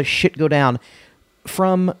seeing all this shit go down.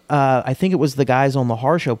 From, I think it was the guys on the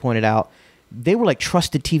horror show pointed out, they were like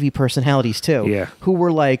trusted TV personalities too. Yeah. Who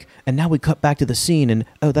were like, and now we cut back to the scene and,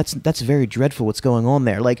 oh, that's very dreadful what's going on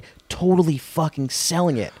there. Like, totally fucking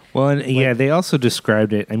selling it. Well, and yeah, they also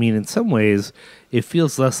described it. I mean, in some ways, it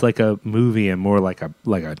feels less like a movie and more like a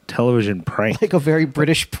television prank. Like a very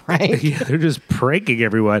British prank. Yeah, they're just pranking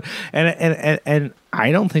everyone. And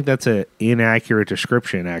I don't think that's an inaccurate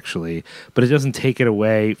description, actually, but it doesn't take it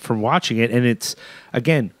away from watching it. And it's,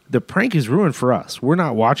 again, the prank is ruined for us. We're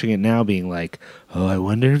not watching it now being like, oh, I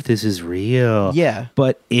wonder if this is real. Yeah.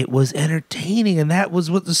 But it was entertaining, and that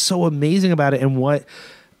was what was so amazing about it, and what,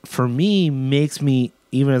 for me, makes me,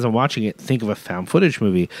 even as I'm watching it, think of a found footage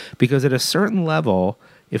movie. Because at a certain level,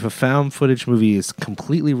 if a found footage movie is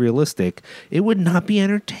completely realistic, it would not be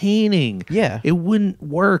entertaining. Yeah. It wouldn't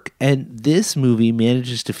work. And this movie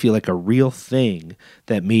manages to feel like a real thing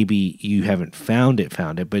that maybe you haven't found it,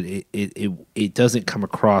 but it doesn't come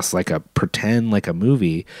across like a pretend, like a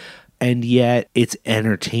movie. And yet it's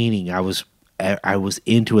entertaining. I was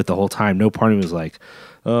into it the whole time. No part of me was like,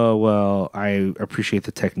 oh, well, I appreciate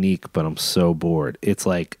the technique, but I'm so bored. It's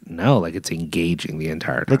like, no, like it's engaging the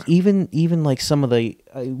entire time. Like even like some of the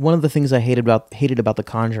one of the things I hated about The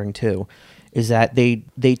Conjuring 2 is that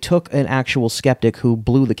they took an actual skeptic who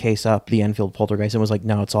blew the case up, the Enfield poltergeist, and was like,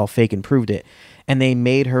 no, it's all fake, and proved it. And they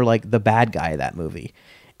made her like the bad guy of that movie.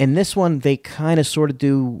 In this one, they kind of sort of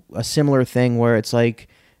do a similar thing where it's like,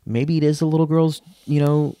 maybe it is the little girls,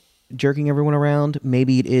 jerking everyone around.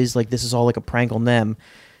 Maybe it is like, this is all like a prank on them.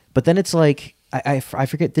 But then it's like, I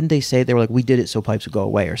forget, didn't they say they were like, we did it so pipes would go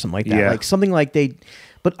away or something like that? Yeah. Like something like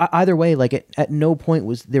but either way, like at no point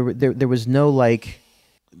was there was no like,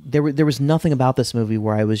 there was nothing about this movie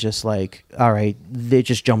where I was just like, all right, they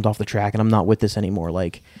just jumped off the track and I'm not with this anymore.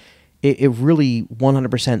 Like it really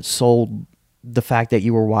 100% sold the fact that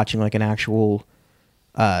you were watching like an actual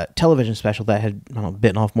television special that had, I don't know,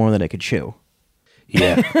 bitten off more than it could chew.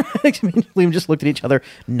 Yeah. Liam just looked at each other,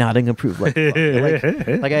 nodding approval.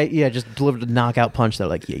 Like I just delivered a knockout punch. They're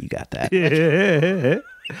like, yeah, you got that.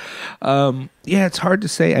 Yeah, it's hard to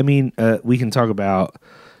say. I mean, we can talk about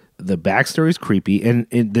the backstory is creepy, and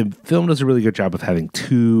the film does a really good job of having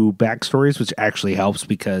 2 backstories, which actually helps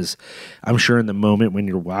because I'm sure in the moment when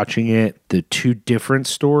you're watching it, the 2 different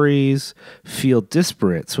stories feel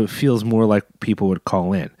disparate, so it feels more like people would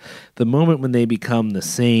call in. The moment when they become the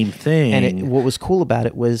same thing, and what was cool about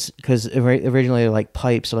it was because originally they're like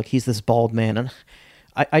pipes, so like he's this bald man, and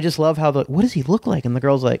I just love how what does he look like? And the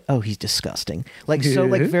girl's like, oh, he's disgusting. Like, so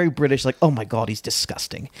like very British, like, oh my God, he's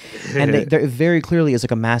disgusting. And they're very clearly is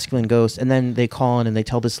like a masculine ghost. And then they call in and they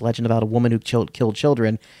tell this legend about a woman who killed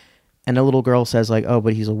children. And a little girl says like, oh,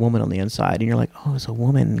 but he's a woman on the inside. And you're like, oh, it's a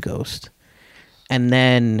woman ghost. And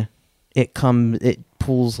then it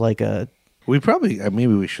pulls like a... We probably,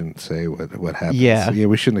 maybe we shouldn't say what happens. Yeah. Yeah,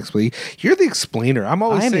 we shouldn't explain. You're the explainer. I'm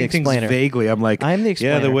always saying things vaguely. I'm like, I'm the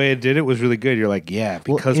explainer. Yeah, the way it did it was really good. You're like, yeah,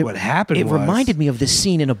 because what happened was... It reminded me of this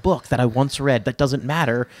scene in a book that I once read that doesn't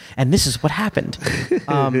matter, and this is what happened.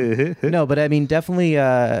 No, but I mean, definitely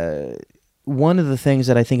one of the things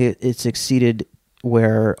that I think it succeeded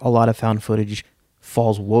where a lot of found footage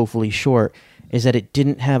falls woefully short is that it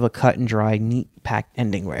didn't have a cut and dry, neat, packed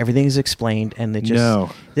ending where everything is explained, and it just... No.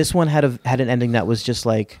 This one had an ending that was just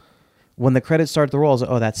like, when the credits started to roll, I was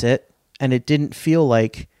like, oh, that's it? And it didn't feel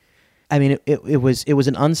like... I mean, it was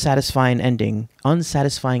an unsatisfying ending,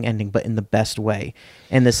 but in the best way,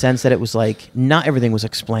 in the sense that it was like, not everything was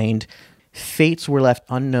explained. Fates were left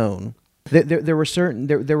unknown. There were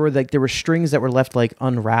strings that were left like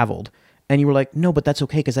unraveled. And you were like, no, but that's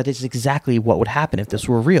okay because that is exactly what would happen if this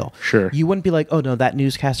were real. Sure. You wouldn't be like, oh, no, that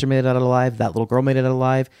newscaster made it out alive. That little girl made it out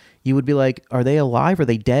alive. You would be like, are they alive? Are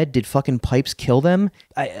they dead? Did fucking pipes kill them?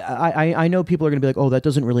 I know people are going to be like, oh, that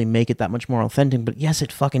doesn't really make it that much more authentic. But yes,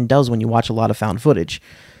 it fucking does when you watch a lot of found footage.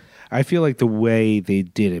 I feel like the way they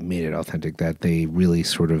did it made it authentic, that they really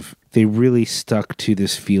stuck to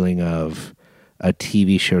this feeling of a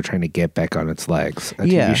TV show trying to get back on its legs. A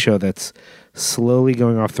TV show that's slowly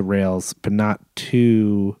going off the rails, but not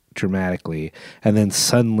too dramatically, and then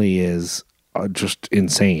suddenly is just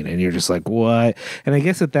insane, and you're just like, what? And I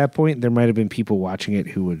guess at that point there might have been people watching it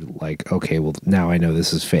who would like, okay, well now I know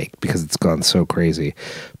this is fake because it's gone so crazy,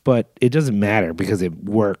 but it doesn't matter because it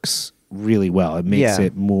works really well. It makes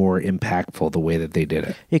it more impactful the way that they did it.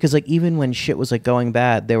 Yeah, because like even when shit was like going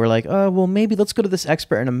bad, they were like, oh, well, maybe let's go to this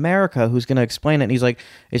expert in America who's going to explain it. And he's like,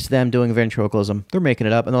 it's them doing ventriloquism. They're making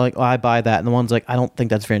it up. And they're like, oh, I buy that. And the one's like, I don't think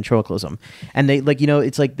that's ventriloquism. And they like, you know,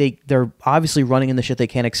 it's like they're obviously running in the shit they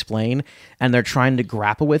can't explain, and they're trying to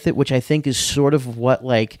grapple with it, which I think is sort of what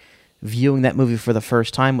like viewing that movie for the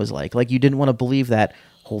first time was like. Like you didn't want to believe that,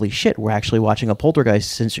 holy shit, we're actually watching a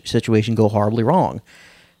poltergeist situation go horribly wrong.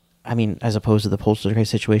 I mean, as opposed to the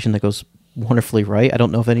poltergeist situation that goes wonderfully right. I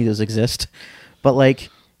don't know if any of those exist, but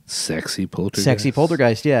like sexy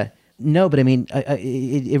poltergeist, yeah. No, but I mean,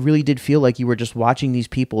 it really did feel like you were just watching these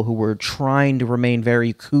people who were trying to remain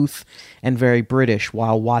very couth and very British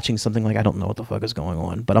while watching something like, I don't know what the fuck is going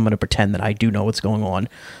on, but I'm going to pretend that I do know what's going on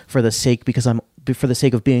for the sake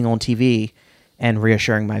of being on TV and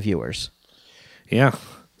reassuring my viewers. Yeah.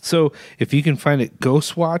 So if you can find it,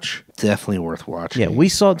 Ghostwatch, definitely worth watching. Yeah,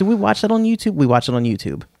 did we watch that on YouTube? We watched it on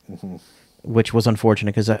YouTube, which was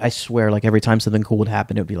unfortunate because I swear, like every time something cool would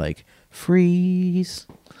happen, it would be like, freeze.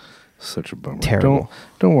 Such a bummer. Terrible.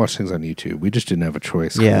 Don't watch things on YouTube. We just didn't have a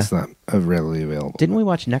choice. Yeah. It's not readily available. Didn't we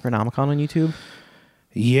watch Necronomicon on YouTube?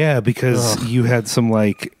 Yeah, because you had some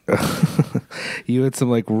like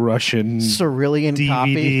Russian Cerulean DVD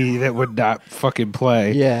copy that would not fucking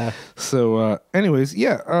play. Yeah. So, anyways,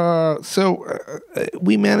 yeah.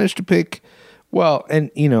 We managed to pick. Well,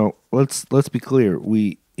 and you know, let's be clear.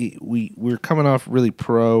 We're coming off really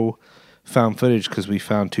pro found footage because we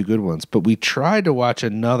found two good ones, but we tried to watch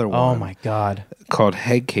another one. Oh my god! Called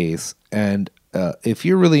Head Case, and if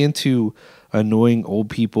you're really into annoying old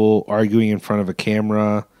people arguing in front of a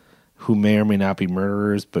camera who may or may not be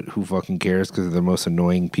murderers, but who fucking cares because they're the most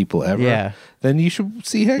annoying people ever. Yeah. Then you should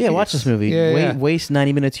see Head Case. Yeah, watch this movie. Waste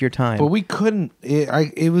 90 minutes of your time. But we couldn't.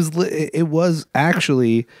 It was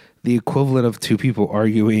actually the equivalent of two people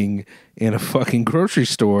arguing in a fucking grocery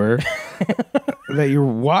store that you're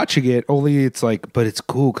watching it, only it's like, but it's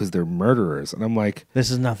cool because they're murderers. And I'm like,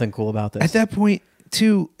 this is nothing cool about this. At that point,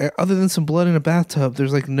 too, other than some blood in a bathtub,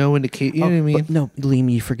 there's like no indication. You know what I mean? No, Liam,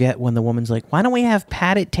 you forget when the woman's like, why don't we have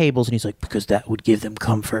padded tables? And he's like, because that would give them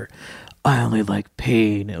comfort. I only like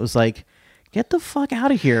pain. It was like, get the fuck out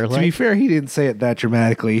of here. To be fair, he didn't say it that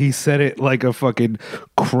dramatically. He said it like a fucking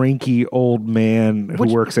cranky old man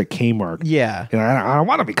who works at Kmart. Yeah. You know, I don't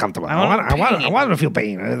want to be comfortable. I want him to feel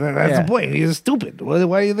pain. That's the point. He's stupid.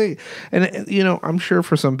 Why do you think? And, you know, I'm sure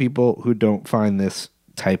for some people who don't find this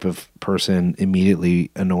type of person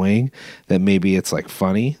immediately annoying, that maybe it's like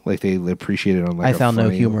funny, like they appreciate it on like I found no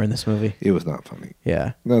humor in this movie. It was not funny.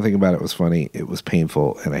 Yeah, nothing about it was funny. It was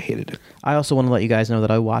painful and I hated it. I also want to let you guys know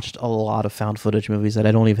that I watched a lot of found footage movies that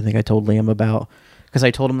I don't even think I told Liam about, because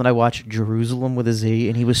I told him that I watched Jerusalem with a Z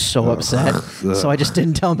and he was so upset, so I just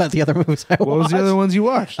didn't tell him about the other movies I watched. What was the other ones you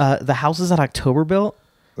watched? The Houses That October Built,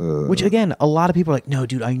 which again, a lot of people are like, no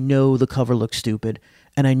dude, I know the cover looks stupid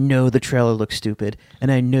and I know the trailer looks stupid,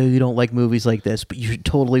 and I know you don't like movies like this, but you should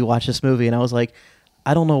totally watch this movie. And I was like,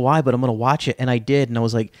 I don't know why, but I'm going to watch it. And I did, and I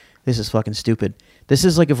was like, this is fucking stupid. This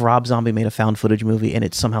is like if Rob Zombie made a found footage movie and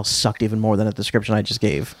it somehow sucked even more than the description I just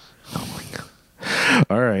gave. Oh my God.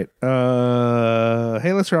 All right.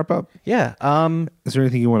 Hey, let's wrap up. Yeah. Is there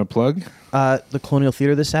anything you want to plug? The Colonial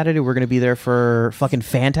Theater this Saturday. We're going to be there for fucking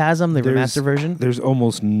Phantasm, the remastered version. There's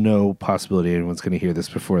almost no possibility anyone's going to hear this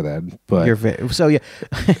before that. But so yeah.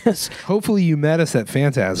 Hopefully you met us at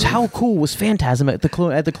Phantasm. How cool was Phantasm at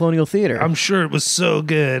the Colonial Theater? I'm sure it was so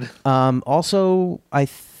good. Also, I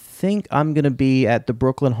think I'm going to be at the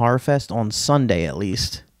Brooklyn Horror Fest on Sunday at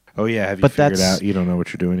least. Oh, yeah. Have you figured out you don't know what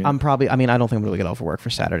you're doing yet? I don't think I'm going to get off for work for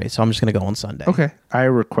Saturday, so I'm just going to go on Sunday. Okay. I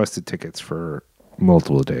requested tickets for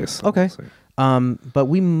multiple days. Okay. But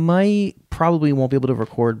we probably won't be able to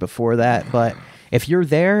record before that, but if you're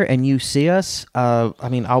there and you see us,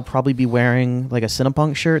 I'll probably be wearing like a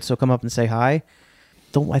Cinepunx shirt, so come up and say hi.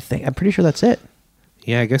 I'm pretty sure that's it.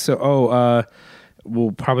 Yeah, I guess so.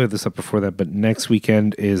 We'll probably have this up before that, but next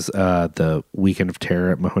weekend is the Weekend of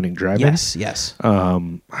Terror at Mahoning Drive-In. Yes. I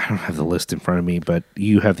don't have the list in front of me, but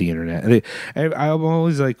you have the internet. I'm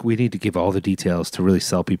always like, we need to give all the details to really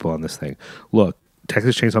sell people on this thing. Look,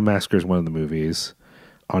 Texas Chainsaw Massacre is one of the movies.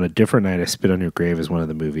 On a Different Night, I Spit on Your Grave is one of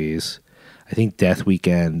the movies. I think Death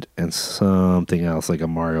Weekend and something else, like a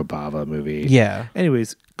Mario Bava movie. Yeah.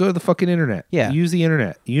 Anyways, go to the fucking internet. Yeah. Use the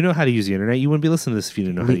internet. You know how to use the internet. You wouldn't be listening to this if you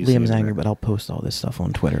didn't know how to use the internet. Liam's angry, but I'll post all this stuff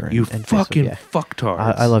on Twitter. You and fucking Facebook,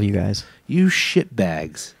 fucktards. I love you guys. You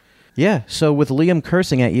shitbags. Yeah, so with Liam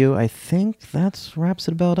cursing at you, I think that's wraps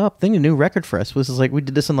it about up. I think a new record for us. This is like, we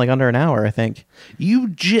did this in like under an hour, I think. You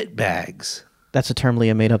jitbags. That's a term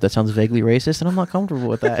Liam made up that sounds vaguely racist, and I'm not comfortable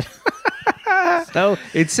with that. So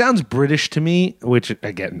it sounds British to me, which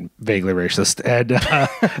again, vaguely racist,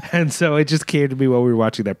 and so it just came to me while we were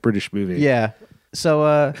watching that British movie. Yeah.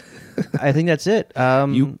 So I think that's it.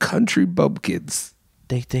 You country bumpkins.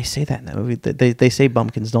 They say that in that movie. They say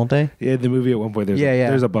bumpkins, don't they? Yeah, the movie at one point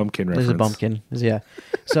there's a bumpkin reference. There's a bumpkin. Yeah.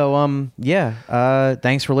 So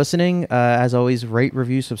thanks for listening. As always, rate,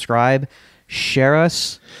 review, subscribe, share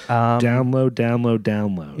us.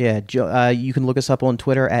 Download. Yeah, you can look us up on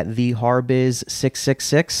Twitter at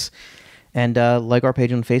thehorrorbiz666, and like our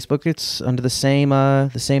page on Facebook. It's under the same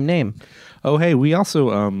name. Oh, hey, we also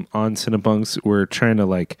on Cinepunx, we're trying to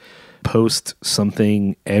like post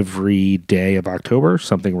something every day of October,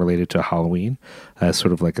 something related to Halloween,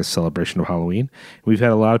 sort of like a celebration of Halloween. We've had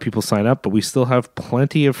a lot of people sign up, but we still have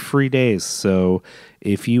plenty of free days. So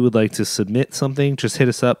if you would like to submit something, just hit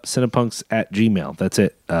us up, Cinepunx at Gmail. That's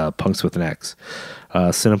it, punks with an X.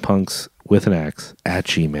 Cinepunx with an X at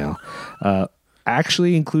Gmail.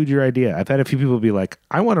 Actually include your idea. I've had a few people be like,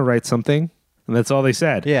 I want to write something. And that's all they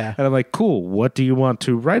said. Yeah. And I'm like, cool, what do you want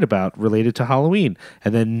to write about related to Halloween?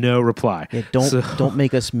 And then no reply. Yeah, don't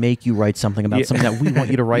make us make you write something about something that we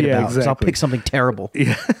want you to write about. Exactly. I'll pick something terrible.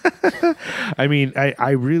 Yeah. I mean, I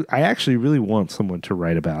actually really want someone to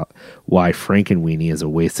write about why Frankenweenie is a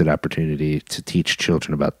wasted opportunity to teach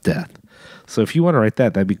children about death. So if you want to write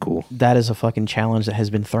that, that'd be cool. That is a fucking challenge that has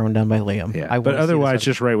been thrown down by Liam. Yeah. But otherwise,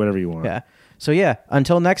 just write whatever you want. Yeah. So yeah,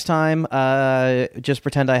 until next time, just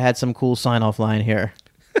pretend I had some cool sign-off line here.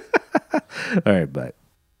 All right, bye.